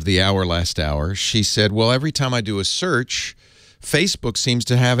of the last hour, she said, well, every time I do a search, Facebook seems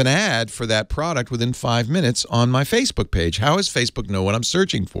to have an ad for that product within 5 minutes on my Facebook page. How does Facebook know what I'm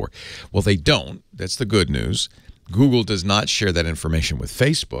searching for? Well, they don't. That's the good news. Google does not share that information with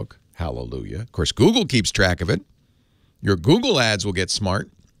Facebook. Hallelujah. Of course, Google keeps track of it. Your Google ads will get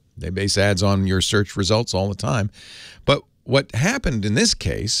smart. They base ads on your search results all the time. But what happened in this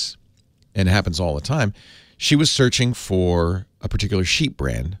case, and it happens all the time, she was searching for a particular sheet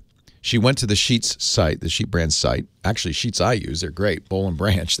brand. She went to the Sheets site, the Sheet brand site. Actually, Sheets I use, they're great. Boll and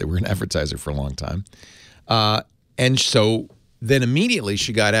Branch, they were an advertiser for a long time. And so then immediately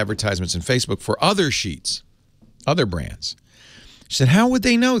she got advertisements in Facebook for other sheets, other brands. She said, how would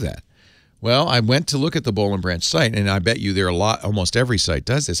they know that? Well, I went to look at the Boll and Branch site, and I bet you there are almost every site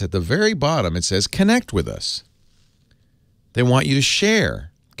does this. At the very bottom, it says, connect with us. They want you to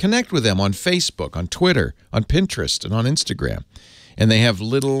share. Connect with them on Facebook, on Twitter, on Pinterest, and on Instagram. And they have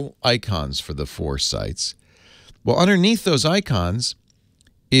little icons for the 4 sites. Well, underneath those icons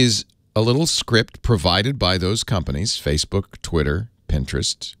is a little script provided by those companies, Facebook, Twitter,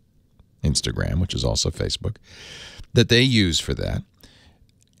 Pinterest, Instagram, which is also Facebook. that they use for that.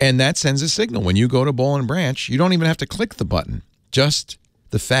 And that sends a signal. When you go to Boll and Branch, you don't even have to click the button. Just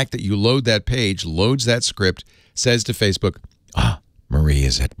the fact that you load that page, loads that script, says to Facebook, Marie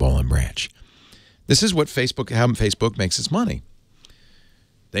is at Boll and Branch. This is what how Facebook makes its money.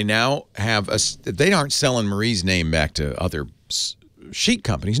 They now have they aren't selling Marie's name back to other sheet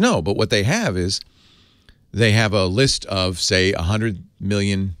companies. No, but what they have is they have a list of, say, 100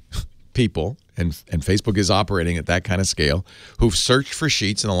 million people, and Facebook is operating at that kind of scale, who've searched for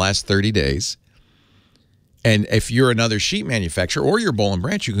sheets in the last 30 days. And if you're another sheet manufacturer or you're Boll and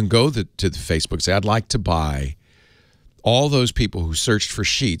Branch, you can go to the Facebook and say, I'd like to buy all those people who searched for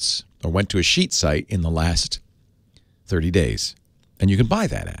sheets or went to a sheet site in the last 30 days. And you can buy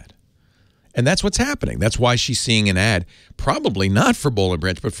that ad. And that's what's happening. That's why she's seeing an ad, probably not for Boll and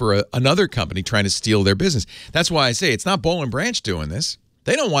Branch, but for another company trying to steal their business. That's why I say it's not Boll and Branch doing this.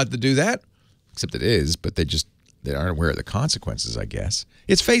 They don't want to do that, except it is, but they aren't aware of the consequences, I guess.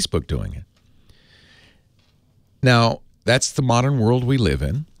 It's Facebook doing it. Now, that's the modern world we live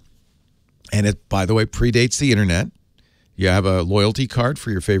in. And it, by the way, predates the internet. You have a loyalty card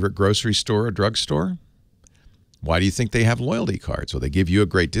for your favorite grocery store or drugstore. Why do you think they have loyalty cards? Well, they give you a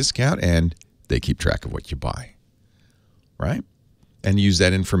great discount and they keep track of what you buy, right? And use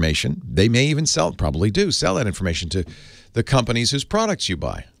that information. They may even probably do sell that information to the companies whose products you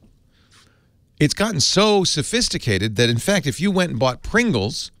buy. It's gotten so sophisticated that, in fact, if you went and bought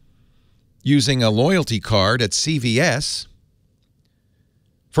Pringles using a loyalty card at CVS,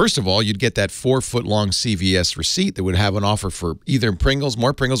 first of all, you'd get that 4-foot-long CVS receipt that would have an offer for either Pringles,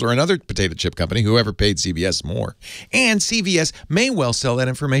 more Pringles, or another potato chip company, whoever paid CVS more. And CVS may well sell that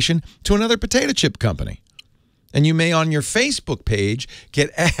information to another potato chip company. And you may, on your Facebook page,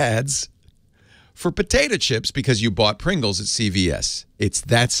 get ads for potato chips because you bought Pringles at CVS. It's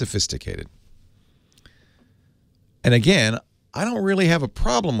that sophisticated. And again, I don't really have a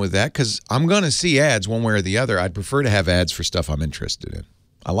problem with that because I'm going to see ads one way or the other. I'd prefer to have ads for stuff I'm interested in.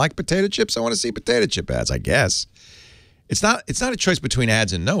 I like potato chips. I want to see potato chip ads, I guess. It's not a choice between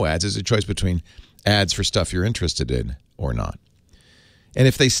ads and no ads. It's a choice between ads for stuff you're interested in or not. And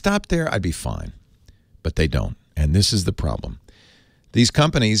if they stopped there, I'd be fine. But they don't. And this is the problem. These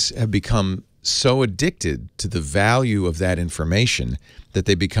companies have become so addicted to the value of that information that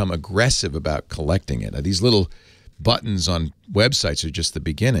they become aggressive about collecting it. Now, these little buttons on websites are just the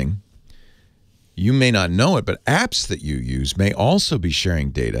beginning. You may not know it, but apps that you use may also be sharing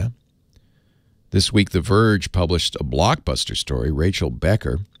data. This week, The Verge published a blockbuster story. Rachel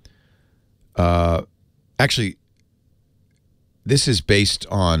Becker. Actually, this is based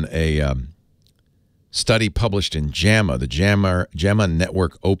on a study published in JAMA, the JAMA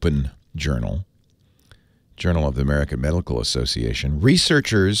Network Open Journal, Journal of the American Medical Association.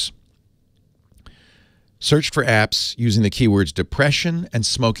 Researchers searched for apps using the keywords depression and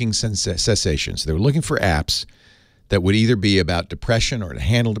smoking cessation. So they were looking for apps that would either be about depression or to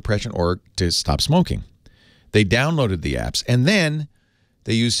handle depression or to stop smoking. They downloaded the apps, and then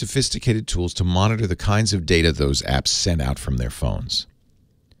they used sophisticated tools to monitor the kinds of data those apps sent out from their phones.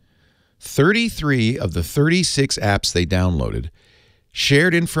 33 of the 36 apps they downloaded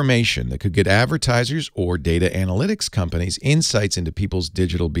shared information that could get advertisers or data analytics companies insights into people's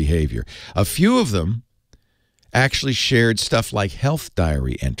digital behavior. A few of them actually shared stuff like health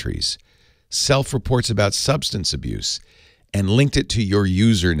diary entries, self-reports about substance abuse, and linked it to your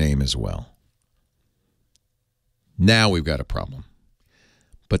username as well. Now we've got a problem.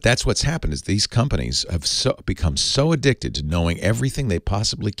 But that's what's happened is these companies have become so addicted to knowing everything they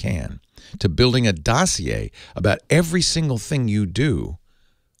possibly can, to building a dossier about every single thing you do,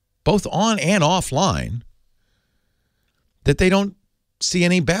 both on and offline, that they don't see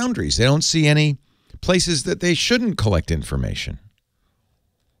any boundaries. They don't see any places that they shouldn't collect information.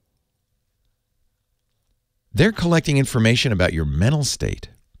 They're collecting information about your mental state,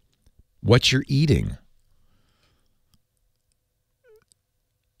 what you're eating,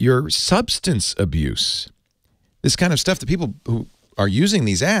 your substance abuse, this kind of stuff that people who are using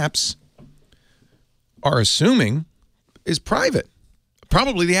these apps are assuming is private.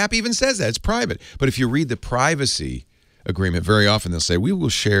 Probably the app even says that it's private. But if you read the privacy agreement, very often they'll say, we will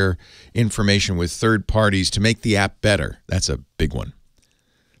share information with third parties to make the app better. That's a big one.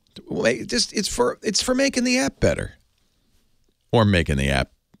 It's for making the app better. Or making the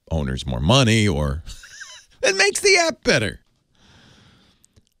app owners more money, or it makes the app better.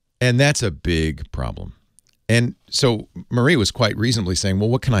 And that's a big problem. And so Marie was quite reasonably saying, well,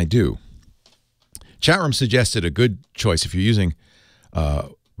 what can I do? Chatroom suggested a good choice if you're using,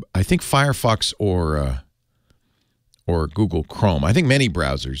 I think, Firefox or Google Chrome. I think many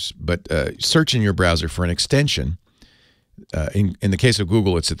browsers, but search in your browser for an extension In the case of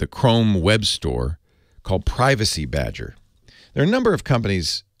Google, it's at the Chrome web store called Privacy Badger. There are a number of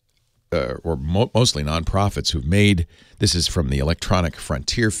companies, mostly nonprofits, who've made, this is from the Electronic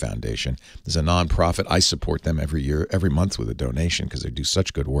Frontier Foundation. There's a nonprofit. I support them every month with a donation because they do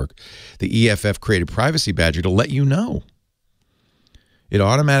such good work. The EFF created Privacy Badger to let you know. It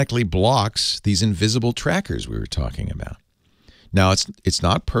automatically blocks these invisible trackers we were talking about. Now, it's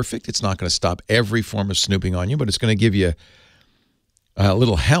not perfect. It's not going to stop every form of snooping on you, but it's going to give you a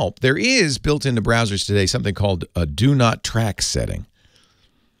little help. There is, built into browsers today, something called a do not track setting.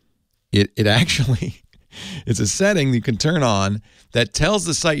 It actually, it's a setting you can turn on that tells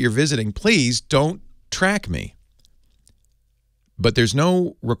the site you're visiting, please don't track me. But there's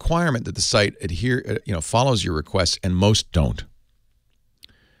no requirement that the site follows your requests, and most don't.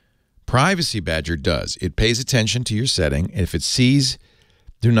 Privacy Badger does. It pays attention to your setting. If it sees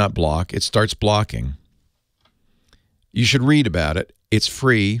do not block, it starts blocking. You should read about it. It's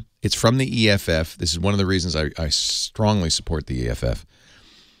free. It's from the EFF. This is one of the reasons I strongly support the EFF.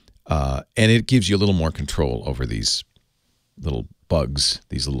 And it gives you a little more control over these little bugs,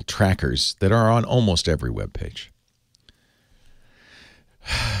 these little trackers that are on almost every web page.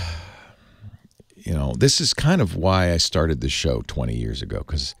 You know, this is kind of why I started this show 20 years ago,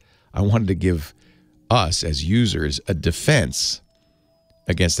 because I wanted to give us as users a defense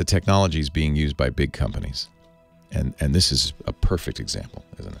against the technologies being used by big companies. And this is a perfect example,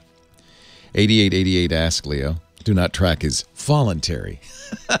 isn't it? 8888 Ask Leo. Do not track is voluntary.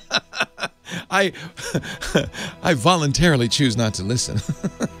 I voluntarily choose not to listen.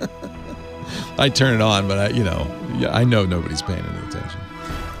 I turn it on, but I know nobody's paying any attention.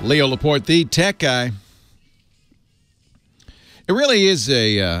 Leo Laporte, the tech guy. It really is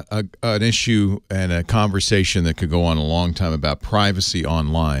an issue and a conversation that could go on a long time about privacy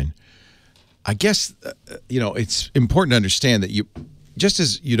online. I guess, it's important to understand that just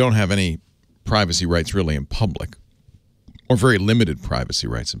as you don't have any privacy rights really in public, or very limited privacy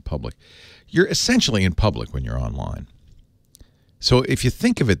rights in public, you're essentially in public when you're online. So if you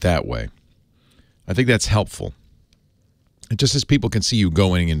think of it that way, I think that's helpful. And just as people can see you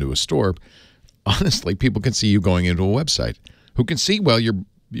going into a store, honestly, people can see you going into a website. Who can see? Well, your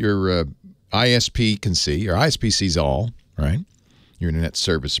ISP can see. Your ISP sees all, right? Your internet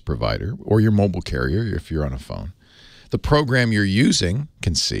service provider or your mobile carrier if you're on a phone. The program you're using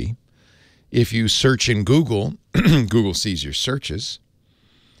can see. If you search in Google, Google sees your searches.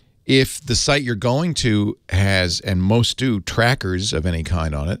 If the site you're going to has, and most do, trackers of any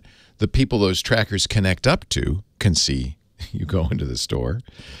kind on it, the people those trackers connect up to can see you go into the store.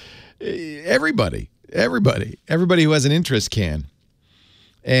 Everybody who has an interest can.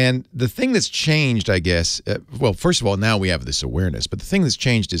 And the thing that's changed, I guess, well, first of all, now we have this awareness, but the thing that's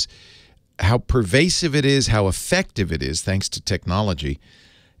changed is how pervasive it is, how effective it is, thanks to technology.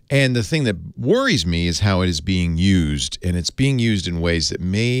 And the thing that worries me is how it is being used, and it's being used in ways that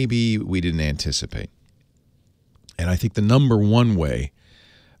maybe we didn't anticipate. And I think the number one way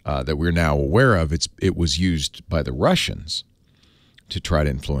that we're now aware of, it was used by the Russians to try to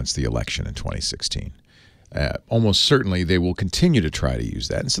influence the election in 2016. Almost certainly they will continue to try to use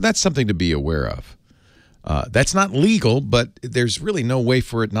that. And so that's something to be aware of. That's not legal, but there's really no way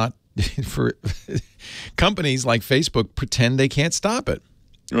for it not for companies like Facebook pretend they can't stop it.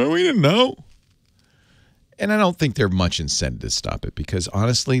 Well, we didn't know. And I don't think they're much incentive to stop it because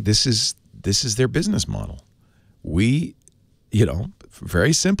honestly, this is their business model.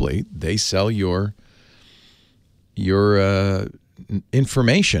 Very simply, they sell your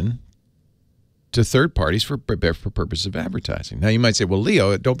information to third parties for purposes of advertising. Now, you might say, well,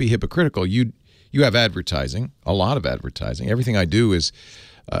 Leo, don't be hypocritical. You have advertising, a lot of advertising. Everything I do is,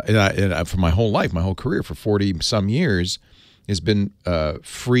 for my whole life, my whole career, for 40-some years, has been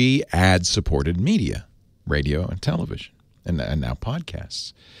free ad-supported media, radio and television, and now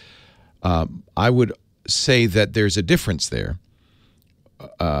podcasts. I would say that there's a difference there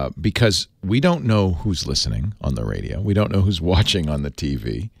because we don't know who's listening on the radio. We don't know who's watching on the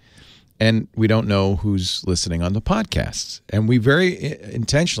TV. And we don't know who's listening on the podcasts. And we very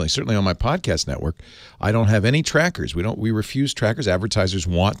intentionally, certainly on my podcast network, I don't have any trackers. We refuse trackers. Advertisers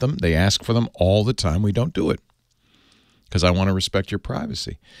want them. They ask for them all the time. We don't do it because I want to respect your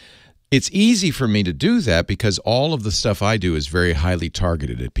privacy. It's easy for me to do that because all of the stuff I do is very highly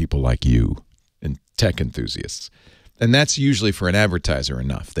targeted at people like you and tech enthusiasts. And that's usually for an advertiser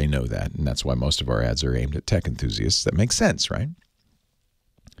enough. They know that. And that's why most of our ads are aimed at tech enthusiasts. That makes sense, right?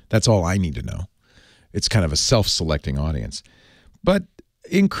 That's all I need to know. It's kind of a self-selecting audience. But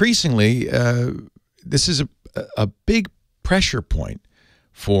increasingly, this is a big pressure point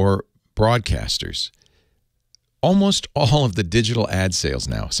for broadcasters. almost all of the digital ad sales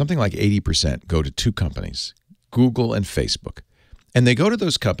now, something like 80%, go to two companies, Google and Facebook. And they go to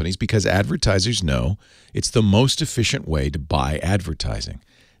those companies because advertisers know it's the most efficient way to buy advertising.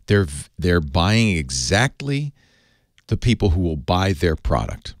 They're buying exactly the people who will buy their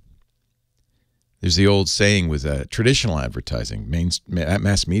product. There's the old saying with traditional advertising,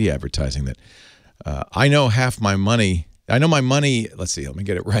 mass media advertising, that I know half my money. I know my money. Let's see. Let me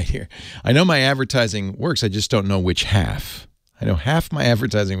get it right here. I know my advertising works. I just don't know which half. I know half my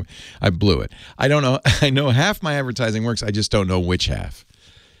advertising. I blew it. I don't know. I know half my advertising works. I just don't know which half.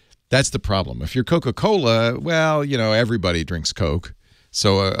 That's the problem. If you're Coca-Cola, well, you know, everybody drinks Coke.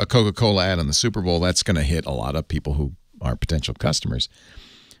 So a Coca-Cola ad on the Super Bowl, that's going to hit a lot of people who are potential customers.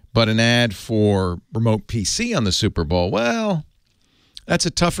 But an ad for remote PC on the Super Bowl, well, that's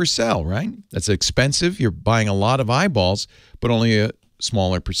a tougher sell, right? That's expensive. You're buying a lot of eyeballs, but only a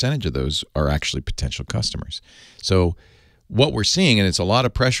smaller percentage of those are actually potential customers. So what we're seeing, and it's a lot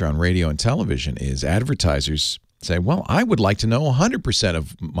of pressure on radio and television, is advertisers say, well, I would like to know 100%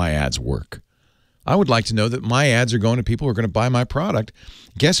 of my ads work. I would like to know that my ads are going to people who are going to buy my product.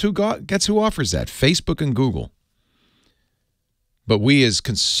 Guess who offers that? Facebook and Google. But we as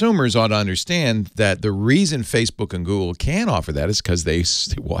consumers ought to understand that the reason Facebook and Google can offer that is because they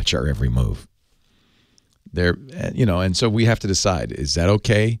watch our every move. And so we have to decide, is that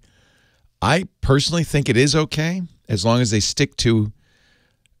okay? I personally think it is okay, as long as they stick to,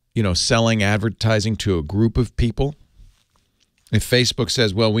 selling advertising to a group of people. If Facebook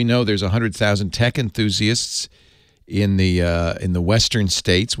says, well, we know there's 100,000 tech enthusiasts in the western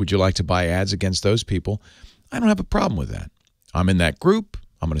states, would you like to buy ads against those people? I don't have a problem with that. I'm in that group.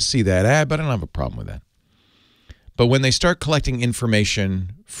 I'm going to see that ad, but I don't have a problem with that. But when they start collecting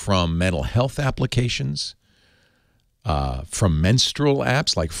information from mental health applications, from menstrual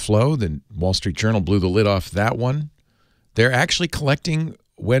apps like Flow, the Wall Street Journal blew the lid off that one. They're actually collecting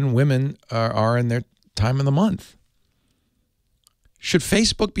when women are in their time of the month. Should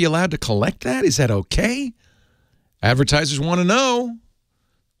Facebook be allowed to collect that? Is that okay? Advertisers want to know.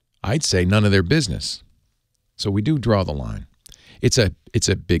 I'd say none of their business. So we do draw the line. It's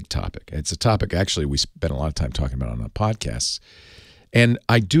a big topic. It's a topic, actually, we spent a lot of time talking about on the podcasts. And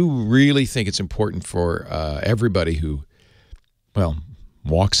I do really think it's important for everybody who,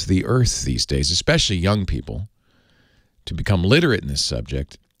 walks the earth these days, especially young people, to become literate in this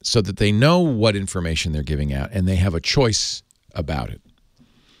subject so that they know what information they're giving out and they have a choice about it.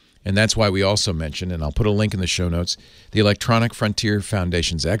 And that's why we also mentioned, and I'll put a link in the show notes, the Electronic Frontier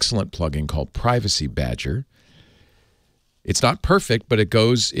Foundation's excellent plugin called Privacy Badger. It's not perfect, but it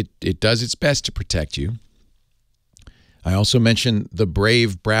does its best to protect you. I also mentioned the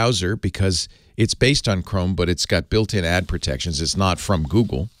Brave browser because it's based on Chrome, but it's got built-in ad protections. It's not from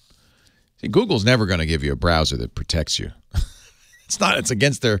Google. See, Google's never going to give you a browser that protects you. It's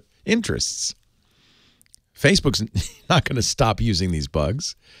against their interests. Facebook's not going to stop using these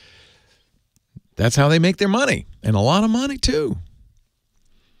bugs. That's how they make their money, and a lot of money too.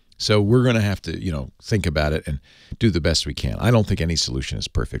 So we're going to have to, think about it and do the best we can. I don't think any solution is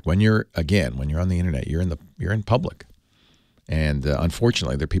perfect. When you're on the internet, you're in public. And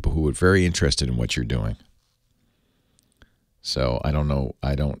unfortunately, there are people who are very interested in what you're doing. So I don't know.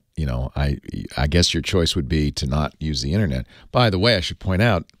 I guess your choice would be to not use the internet. By the way, I should point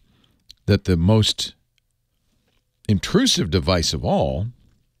out that the most intrusive device of all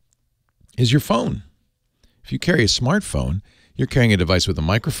is your phone. If you carry a smartphone, you're carrying a device with a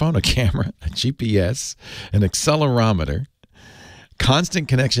microphone, a camera, a GPS, an accelerometer, constant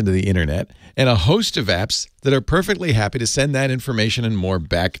connection to the internet, and a host of apps that are perfectly happy to send that information and more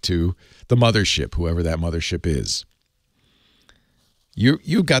back to the mothership, whoever that mothership is.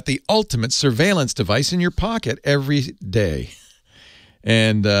 You got the ultimate surveillance device in your pocket every day.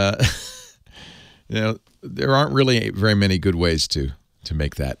 And, there aren't really very many good ways to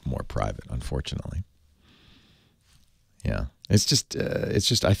make that more private, unfortunately. Yeah. It's just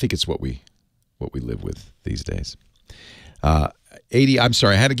I think it's what we live with these days. 80, I'm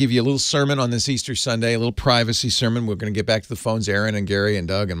sorry, I had to give you a little sermon on this Easter Sunday, a little privacy sermon. We're going to get back to the phones. Aaron and Gary and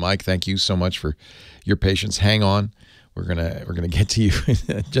Doug and Mike, thank you so much for your patience. Hang on. We're gonna get to you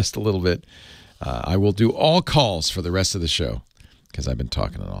in just a little bit. I will do all calls for the rest of the show because I've been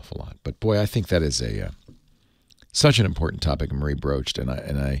talking an awful lot. But boy, I think that is such an important topic Marie broached, and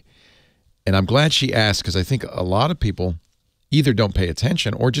I'm glad she asked because I think a lot of people either don't pay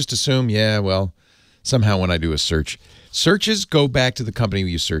attention or just assume, somehow when I do a search, searches go back to the company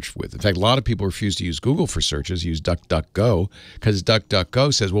you searched with. In fact, a lot of people refuse to use Google for searches, use DuckDuckGo, because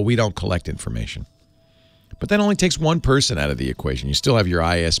DuckDuckGo says, well, we don't collect information. But that only takes one person out of the equation. You still have your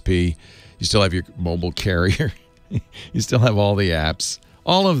ISP, you still have your mobile carrier, You still have all the apps.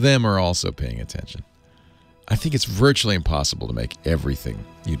 All of them are also paying attention. I think it's virtually impossible to make everything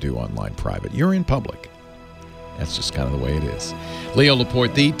you do online private. You're in public. That's just kind of the way it is. Leo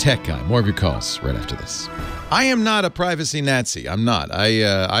Laporte, the tech guy. More of your calls right after this. I am not a privacy Nazi. I'm not.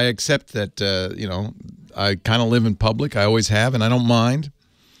 I accept that, I kind of live in public. I always have, and I don't mind.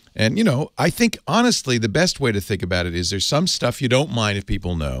 And, I think, honestly, the best way to think about it is there's some stuff you don't mind if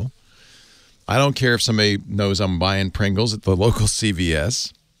people know. I don't care if somebody knows I'm buying Pringles at the local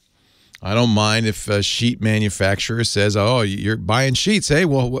CVS. I don't mind if a sheet manufacturer says, oh, you're buying sheets. Hey,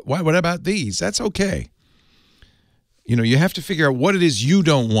 well, what about these? That's okay. You have to figure out what it is you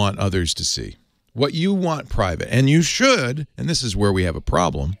don't want others to see, what you want private. And you should, and this is where we have a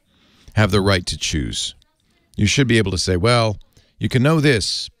problem, have the right to choose. You should be able to say, well, you can know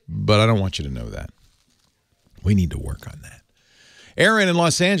this, but I don't want you to know that. We need to work on that. Aaron in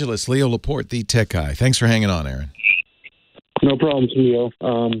Los Angeles, Leo Laporte, the tech guy. Thanks for hanging on, Aaron. No problems, Leo.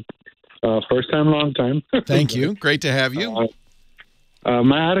 First time, long time. Thank you. Great to have you.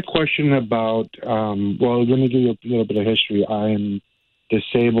 I had a question about, let me give you a little bit of history. I am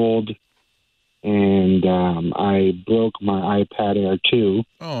disabled, and I broke my iPad Air 2.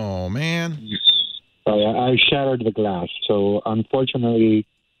 Oh, man. I shattered the glass. So, unfortunately,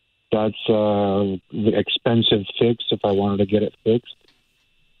 that's the expensive fix if I wanted to get it fixed.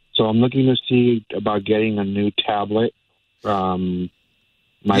 So, I'm looking to see about getting a new tablet. At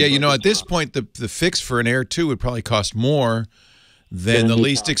this point, the fix for an Air 2 would probably cost more than the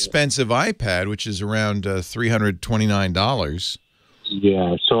least expensive iPad, which is around $329.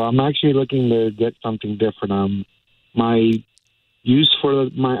 Yeah, so I'm actually looking to get something different. My use for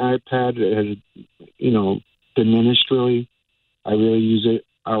my iPad has, diminished really. I really use it,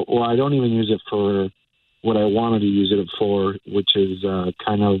 I don't even use it for what I wanted to use it for, which is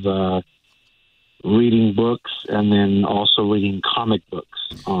kind of reading books and then also reading comic books.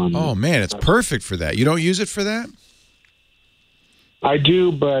 Oh, man, it's perfect for that. You don't use it for that? I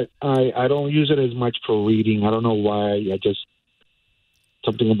do, but I don't use it as much for reading. I don't know why.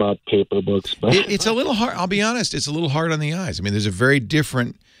 Something about paper books. But it's a little hard. I'll be honest. It's a little hard on the eyes. I mean, there's a very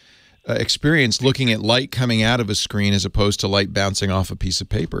different experience looking at light coming out of a screen as opposed to light bouncing off a piece of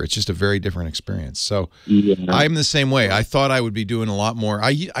paper. It's just a very different experience. So I'm the same way. I thought I would be doing a lot more. I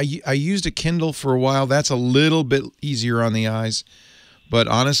used a Kindle for a while. That's a little bit easier on the eyes. But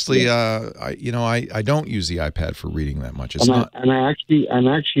honestly, I don't use the iPad for reading that much. It's not. And I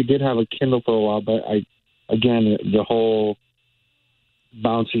actually did have a Kindle for a while, but the whole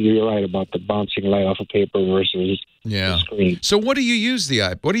bouncing. You're right about the bouncing light off of paper versus the screen. So what do you use the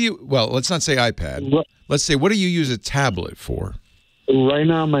iPad? Well, let's not say iPad. Let's say, what do you use a tablet for? Right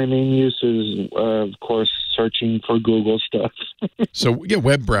now, my main use is, of course, searching for Google stuff. So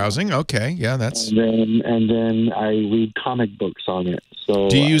web browsing. Okay, yeah, that's. And then I read comic books on it. So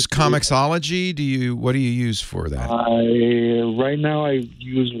do you use Comixology? What do you use for that? Right now I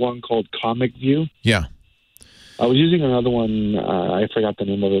use one called Comic View. Yeah. I was using another one. I forgot the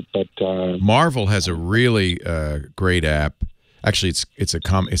name of it, but Marvel has a really great app. Actually, it's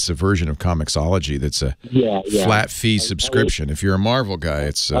a version of Comixology that's a flat fee subscription. If you're a Marvel guy,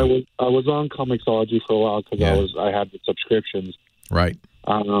 it's. I was on Comixology for a while because I had the subscriptions. Right.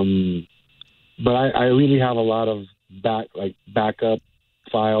 But I really have a lot of backup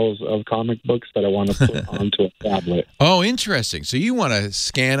files of comic books that I want to put onto a tablet. Oh, interesting. So you want to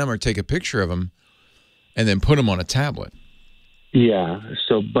scan them or take a picture of them, and then put them on a tablet. Yeah.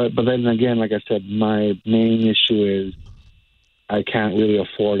 So, but then again, like I said, my main issue is I can't really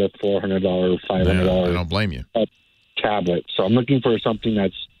afford a $400, $500. I don't blame you. Tablet. So I'm looking for something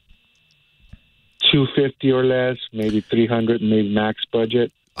that's $250 or less, maybe $300, maybe max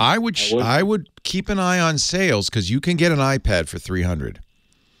budget. I would keep an eye on sales because you can get an iPad for $300.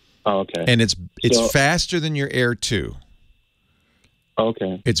 Oh, okay. And it's faster than your Air 2.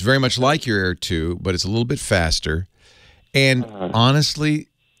 Okay. It's very much like your Air 2, but it's a little bit faster. And honestly,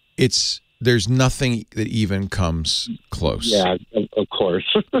 there's nothing that even comes close. Yeah, of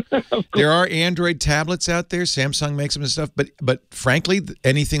course. There are Android tablets out there. Samsung makes them and stuff. But frankly,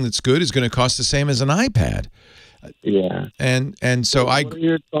 anything that's good is going to cost the same as an iPad. Yeah. And so what are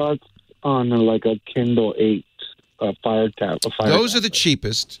your thoughts on like a Kindle 8 Fire tablet? Those are the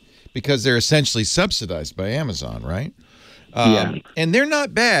cheapest because they're essentially subsidized by Amazon, right? And they're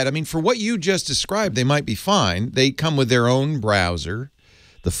not bad. I mean, for what you just described, they might be fine. They come with their own browser,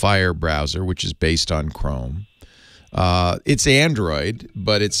 the Fire browser, which is based on Chrome. It's Android,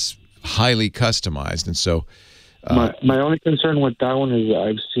 but it's highly customized. And so my only concern with that one is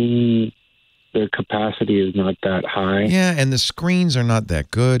I've seen their capacity is not that high. Yeah, and the screens are not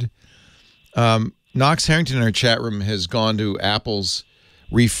that good. Knox Harrington in our chat room has gone to Apple's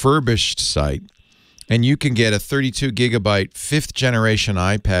refurbished site, and you can get a 32 gigabyte 5th generation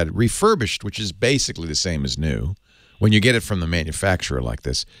iPad refurbished, which is basically the same as new, when you get it from the manufacturer like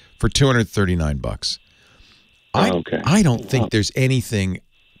this, for $239. I don't think there's anything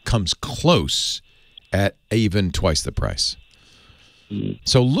comes close at even twice the price.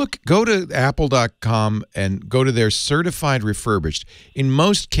 So go to apple.com and go to their certified refurbished. In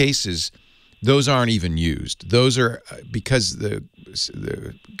most cases, those aren't even used. Those are because the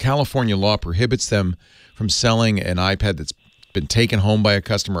California law prohibits them from selling an iPad that's been taken home by a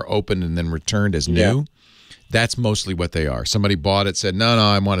customer, opened, and then returned as new. Yeah. That's mostly what they are. Somebody bought it, said, no,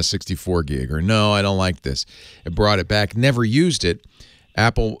 I want a 64 gig, or no, I don't like this. It brought it back, never used it.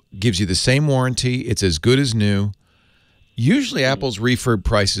 Apple gives you the same warranty. It's as good as new. Usually Apple's refurb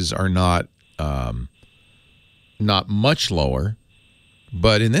prices are not much lower,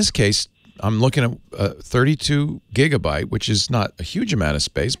 but in this case, I'm looking at a 32 gigabyte, which is not a huge amount of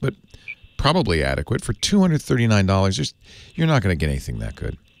space, but probably adequate for $239. You're not going to get anything that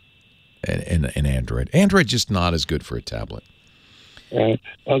good in Android. Android just not as good for a tablet.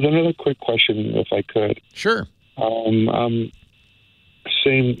 Another quick question, if I could. Sure.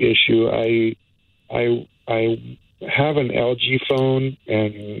 Same issue. I have an LG phone,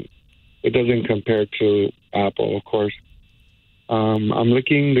 and it doesn't compare to Apple, of course. I'm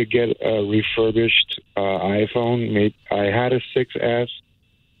looking to get a refurbished iPhone. I had a 6S.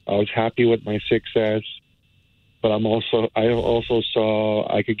 I was happy with my 6S, but I also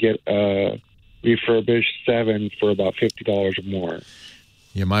saw I could get a refurbished 7 for about $50 or more.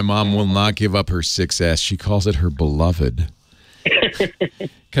 Yeah, my mom will not give up her 6S. She calls it her beloved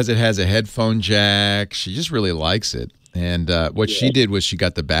because it has a headphone jack. She just really likes it. And what she did was she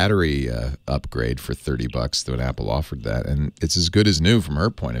got the battery upgrade for $30 when Apple offered that, and it's as good as new from her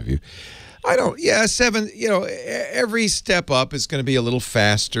point of view. 7, every step up is going to be a little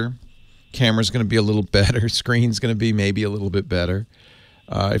faster. Camera's going to be a little better. Screen's going to be maybe a little bit better.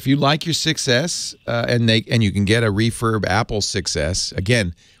 If you like your 6S and you can get a refurb Apple 6S,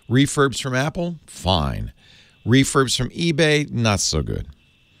 again, refurbs from Apple, fine. Refurbs from eBay, not so good.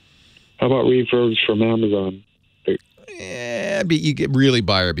 How about refurbs from Amazon? You get really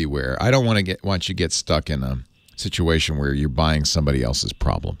buyer beware. I don't want you to get stuck in a situation where you're buying somebody else's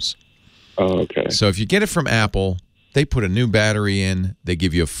problems. Oh, okay. So if you get it from Apple, they put a new battery in. They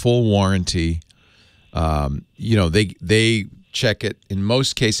give you a full warranty. They check it. In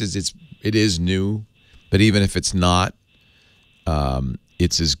most cases, it is new, but even if it's not,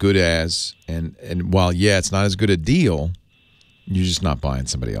 it's as good as. And while it's not as good a deal, you're just not buying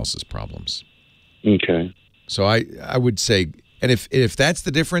somebody else's problems. Okay. So I would say, and if that's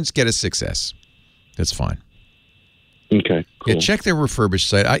the difference, get a 6S. That's fine. Okay, cool. Yeah, check their refurbished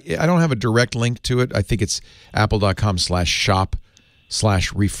site. I don't have a direct link to it. I think it's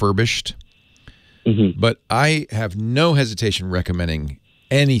apple.com/shop/refurbished. Mm-hmm. But I have no hesitation recommending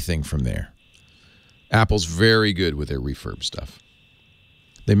anything from there. Apple's very good with their refurb stuff.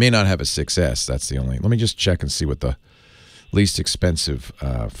 They may not have a 6S. That's the only. Let me just check and see what the least expensive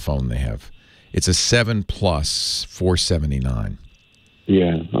phone they have. It's a 7 Plus, $479.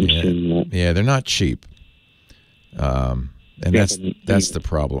 Yeah, I'm seeing that. Yeah, they're not cheap. And that's the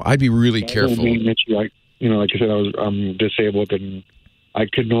problem. I'd be really careful. Like I said, I'm disabled and I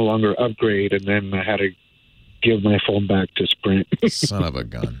could no longer upgrade, and then I had to give my phone back to Sprint. Son of a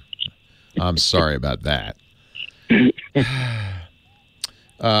gun. I'm sorry about that.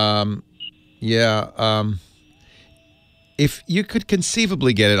 If you could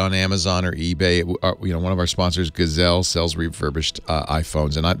conceivably get it on Amazon or eBay, one of our sponsors, Gazelle, sells refurbished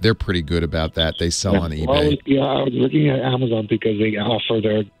iPhones, and they're pretty good about that. They sell on eBay. I was looking at Amazon because they offer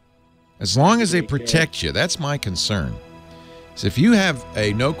their... As long as they protect you, that's my concern. So if you have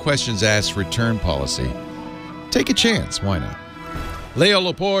a no questions asked return policy, take a chance. Why not? Leo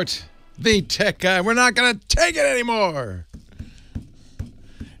Laporte, the tech guy. We're not going to take it anymore.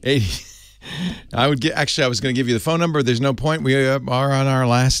 I was going to give you the phone number. There's no point. We are on our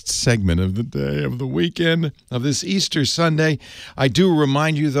last segment of the day, of the weekend, of this Easter Sunday. I do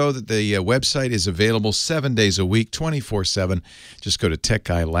remind you, though, that the website is available 7 days a week, 24/7. Just go to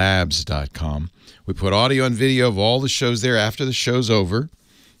techguylabs.com. We put audio and video of all the shows there after the show's over.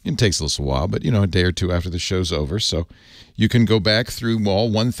 It takes a little while, but, a day or two after the show's over. So you can go back through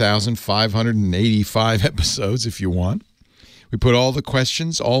all 1,585 episodes if you want. We put all the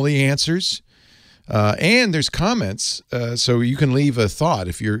questions, all the answers, and there's comments, so you can leave a thought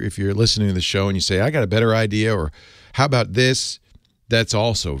if you're listening to the show and you say, I got a better idea, or how about this? That's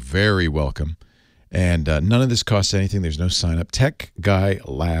also very welcome. And none of this costs anything. There's no sign up.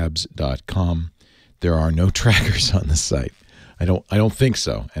 techguylabs.com. There are no trackers on the site. I don't think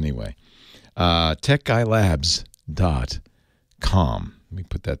so, anyway. TechGuyLabs.com. Let me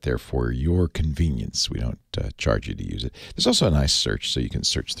put that there for your convenience. We don't charge you to use it. There's also a nice search, so you can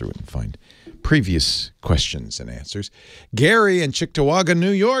search through it and find previous questions and answers. Gary in Cheektowaga,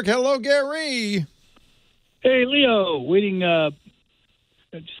 New York. Hello, Gary. Hey, Leo. Waiting,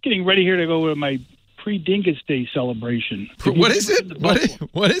 just getting ready here to go to my pre-Dingus Day celebration. What is it?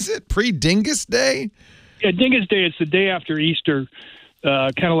 What is it? Pre-Dingus Day? Yeah, Dingus Day. It's the day after Easter,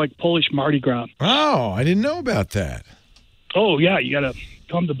 kind of like Polish Mardi Gras. Oh, I didn't know about that. Oh, yeah, you got to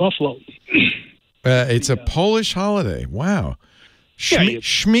come to Buffalo. It's a Polish holiday. Wow.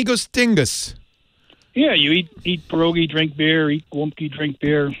 Śmigos Dingus. Yeah, you eat pierogi, drink beer, eat głąbki, drink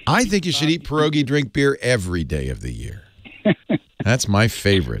beer. I think you should eat pierogi, drink beer every day of the year. That's my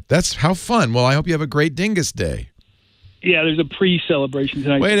favorite. That's how fun. Well, I hope you have a great Dingus Day. Yeah, there's a pre-celebration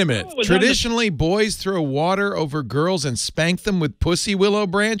tonight. Wait a minute. Traditionally, boys throw water over girls and spank them with pussy willow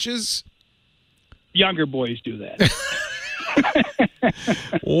branches? Younger boys do that.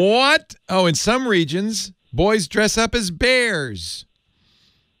 What? Oh, in some regions, boys dress up as bears.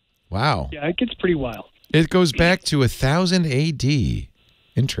 Wow. Yeah, it gets pretty wild. It goes back to 1000 A.D.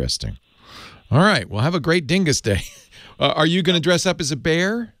 Interesting. All right. Well, have a great Dingus Day. Are you going to dress up as a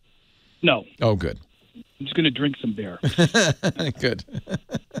bear? No. Oh, good. I'm just going to drink some beer. Good.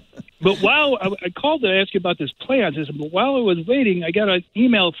 But while I called to ask you about this plan, but while I was waiting, I got an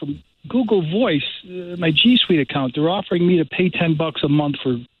email from Google Voice, my G Suite account. They're offering me to pay $10 a month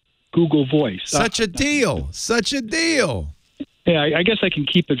for Google Voice. Such a deal. Such a deal. Yeah, I guess I can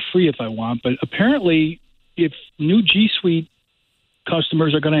keep it free if I want, but apparently if new G Suite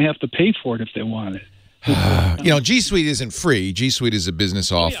customers are going to have to pay for it if they want it. G Suite isn't free. G Suite is a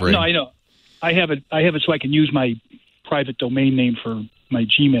business offering. No, I know. I have it so I can use my private domain name for my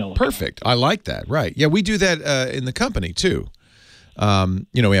Gmail account. Perfect. I like that. Right. Yeah, we do that in the company too. We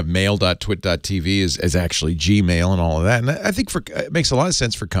have mail.twit.tv is actually Gmail and all of that. And I think it makes a lot of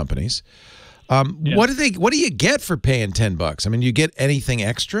sense for companies. What do you get for paying $10? I mean, you get anything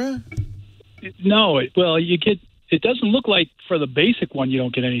extra? No. You get, it doesn't look like for the basic one, you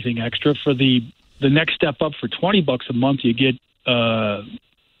don't get anything extra. For the next step up for $20 a month, you get,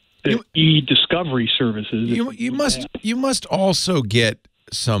 e-discovery services. You must also get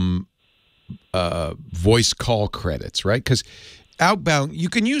some voice call credits, right? Because outbound, you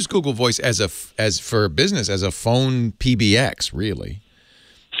can use Google Voice as for a business as a phone PBX, really.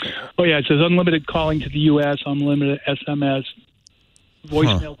 Oh yeah, it says unlimited calling to the U.S., unlimited SMS,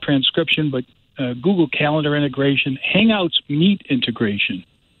 voicemail transcription, but Google Calendar integration, Hangouts Meet integration.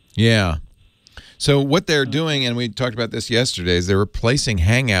 Yeah. So what they're doing, and we talked about this yesterday, is they're replacing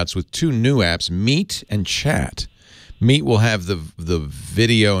Hangouts with two new apps, Meet and Chat. Meet will have the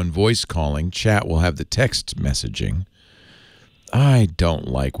video and voice calling. Chat will have the text messaging. I don't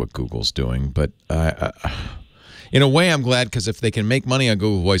like what Google's doing, but in a way I'm glad, because if they can make money on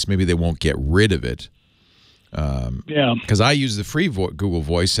Google Voice, maybe they won't get rid of it. Yeah. Because I use the free Google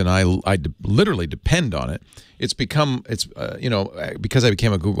Voice, and I literally depend on it. It's become, because I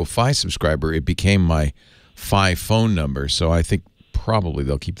became a Google Fi subscriber, it became my Fi phone number. So I think probably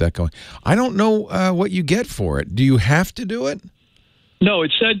they'll keep that going. I don't know what you get for it. Do you have to do it? No,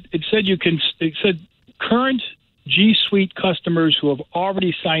 it said you can. It said current G Suite customers who have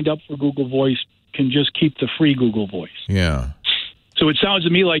already signed up for Google Voice can just keep the free Google Voice. Yeah. So it sounds to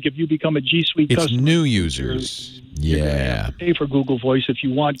me like if you become a G Suite customer, it's new users. You're gonna have to pay for Google Voice. If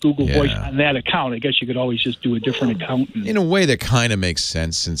you want Google Voice on that account, I guess you could always just do a different account. In a way, that kind of makes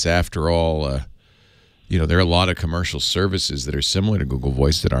sense, since after all, there are a lot of commercial services that are similar to Google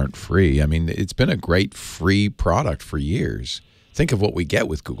Voice that aren't free. I mean, it's been a great free product for years. Think of what we get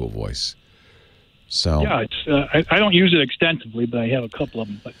with Google Voice. So yeah, it's I don't use it extensively, but I have a couple of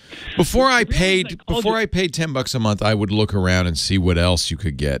them. But before I paid $10 a month, I would look around and see what else you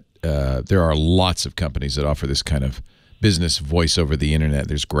could get. There are lots of companies that offer this kind of business voice over the internet.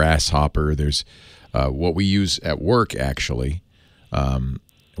 There's Grasshopper. There's what we use at work, actually,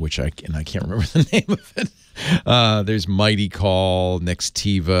 which I can't remember the name of it. There's Mighty Call,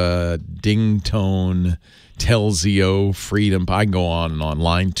 Nextiva, Dingtone, Telsio, Freedom. I can go on and on.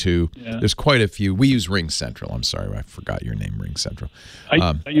 Line 2. Yeah. There's quite a few. We use Ring Central. I'm sorry, I forgot your name, Ring Central.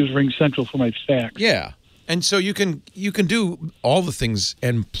 I use Ring Central for my fax. Yeah, and so you can do all the things,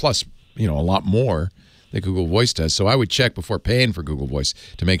 and plus, a lot more that Google Voice does. So I would check before paying for Google Voice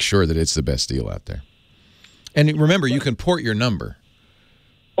to make sure that it's the best deal out there. And remember, you can port your number.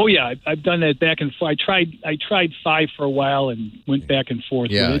 Oh yeah, I've done that back and forth. I tried Fi for a while and went back and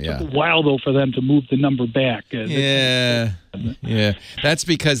forth. Yeah, it took a while though for them to move the number back. Yeah. That's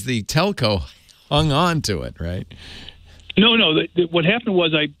because the telco hung on to it, right? No. What happened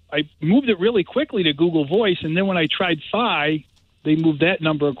was I moved it really quickly to Google Voice, and then when I tried Fi, they moved that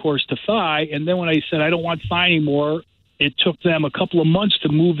number, of course, to Fi. And then when I said I don't want Fi anymore, it took them a couple of months to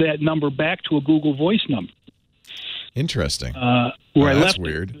move that number back to a Google Voice number. Interesting. Where I that's left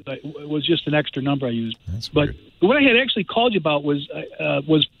weird. It was just an extra number I used. That's but weird. what I had actually called you about was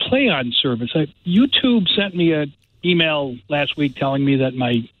Play On service. YouTube sent me an email last week telling me that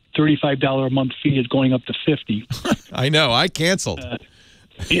my $35 a month fee is going up to $50. I know. I canceled.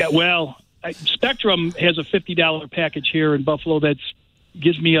 Yeah, well, Spectrum has a $50 package here in Buffalo that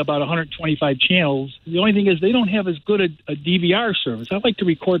gives me about 125 channels. The only thing is they don't have as good a DVR service. I like to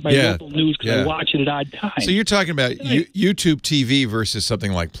record my local news because I watch it at odd times. So you're talking about YouTube TV versus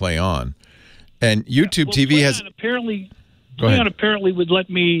something like Play On. And YouTube TV Play has... On apparently would let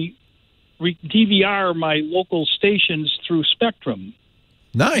me DVR my local stations through Spectrum.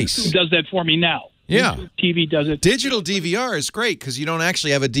 Nice. YouTube does that for me now. Yeah. YouTube TV does it. Digital DVR is great because you don't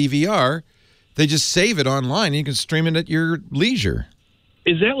actually have a DVR. They just save it online and you can stream it at your leisure.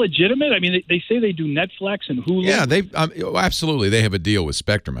 Is that legitimate? I mean, they say they do Netflix and Hulu. Yeah, absolutely. They have a deal with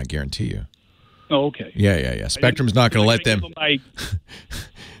Spectrum, I guarantee you. Oh, okay. Yeah. Spectrum's not going to let them...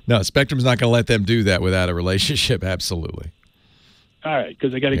 No, Spectrum's not going to let them do that without a relationship, absolutely. All right,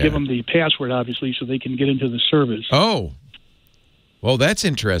 because I got to give them the password, obviously, so they can get into the service. Oh. Well, that's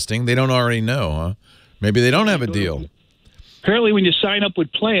interesting. They don't already know, huh? Maybe they don't have a deal. Apparently, when you sign up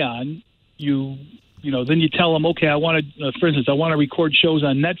with Play On, then you tell them, okay, I want to, for instance, I want to record shows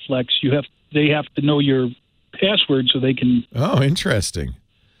on Netflix. They have to know your password so they can. Oh, interesting.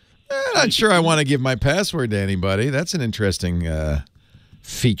 I'm not sure I want to give my password to anybody. That's an interesting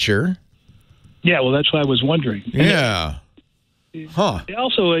feature. Yeah, well, that's why I was wondering. Yeah. Huh.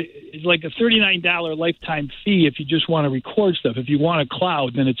 Also, it's like a $39 lifetime fee if you just want to record stuff. If you want a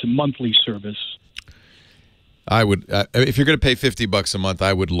cloud, then it's a monthly service. I would, if you're going to pay $50 a month,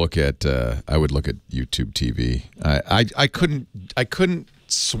 I would look at YouTube TV. I couldn't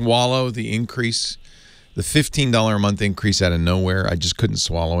swallow the increase, the $15 a month increase out of nowhere. I just couldn't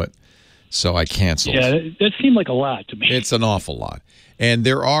swallow it, so I canceled. Yeah, that seemed like a lot to me. It's an awful lot. And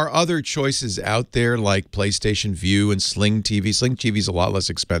there are other choices out there like PlayStation Vue and Sling TV. Sling TV is a lot less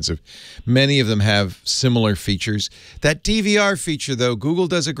expensive. Many of them have similar features. That DVR feature, though, Google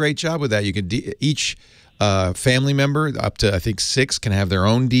does a great job with that. You can each family member, up to I think 6, can have their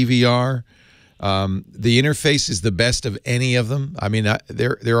own DVR. The interface is the best of any of them. I mean,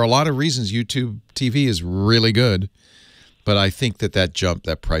 there are a lot of reasons YouTube TV is really good, but I think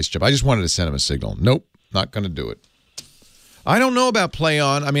that price jump, I just wanted to send them a signal. Nope, not going to do it. I don't know about Play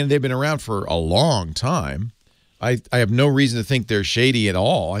On. I mean, they've been around for a long time. I have no reason to think they're shady at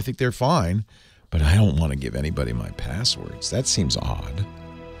all. I think they're fine, but I don't want to give anybody my passwords. That seems odd.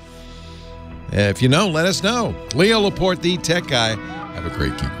 If you know, let us know. Leo Laporte, the Tech Guy. Have a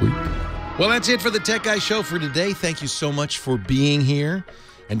great Geek Week. Well, that's it for the Tech Guy Show for today. Thank you so much for being here.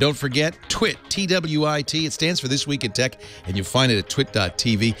 And don't forget, TWIT, T-W-I-T. It stands for This Week in Tech, and you'll find it at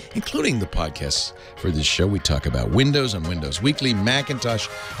twit.tv, including the podcasts for this show. We talk about Windows on Windows Weekly, Macintosh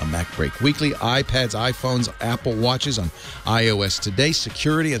on Mac Break Weekly, iPads, iPhones, Apple Watches on iOS Today,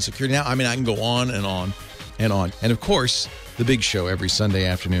 security on Security Now. I mean, I can go on and on and on. And, of course, the big show every Sunday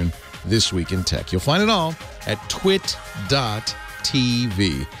afternoon, This Week in Tech. You'll find it all at twit.tv.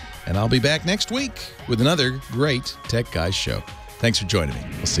 And I'll be back next week with another great Tech Guys show. Thanks for joining me.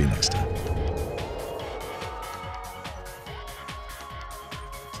 We'll see you next time.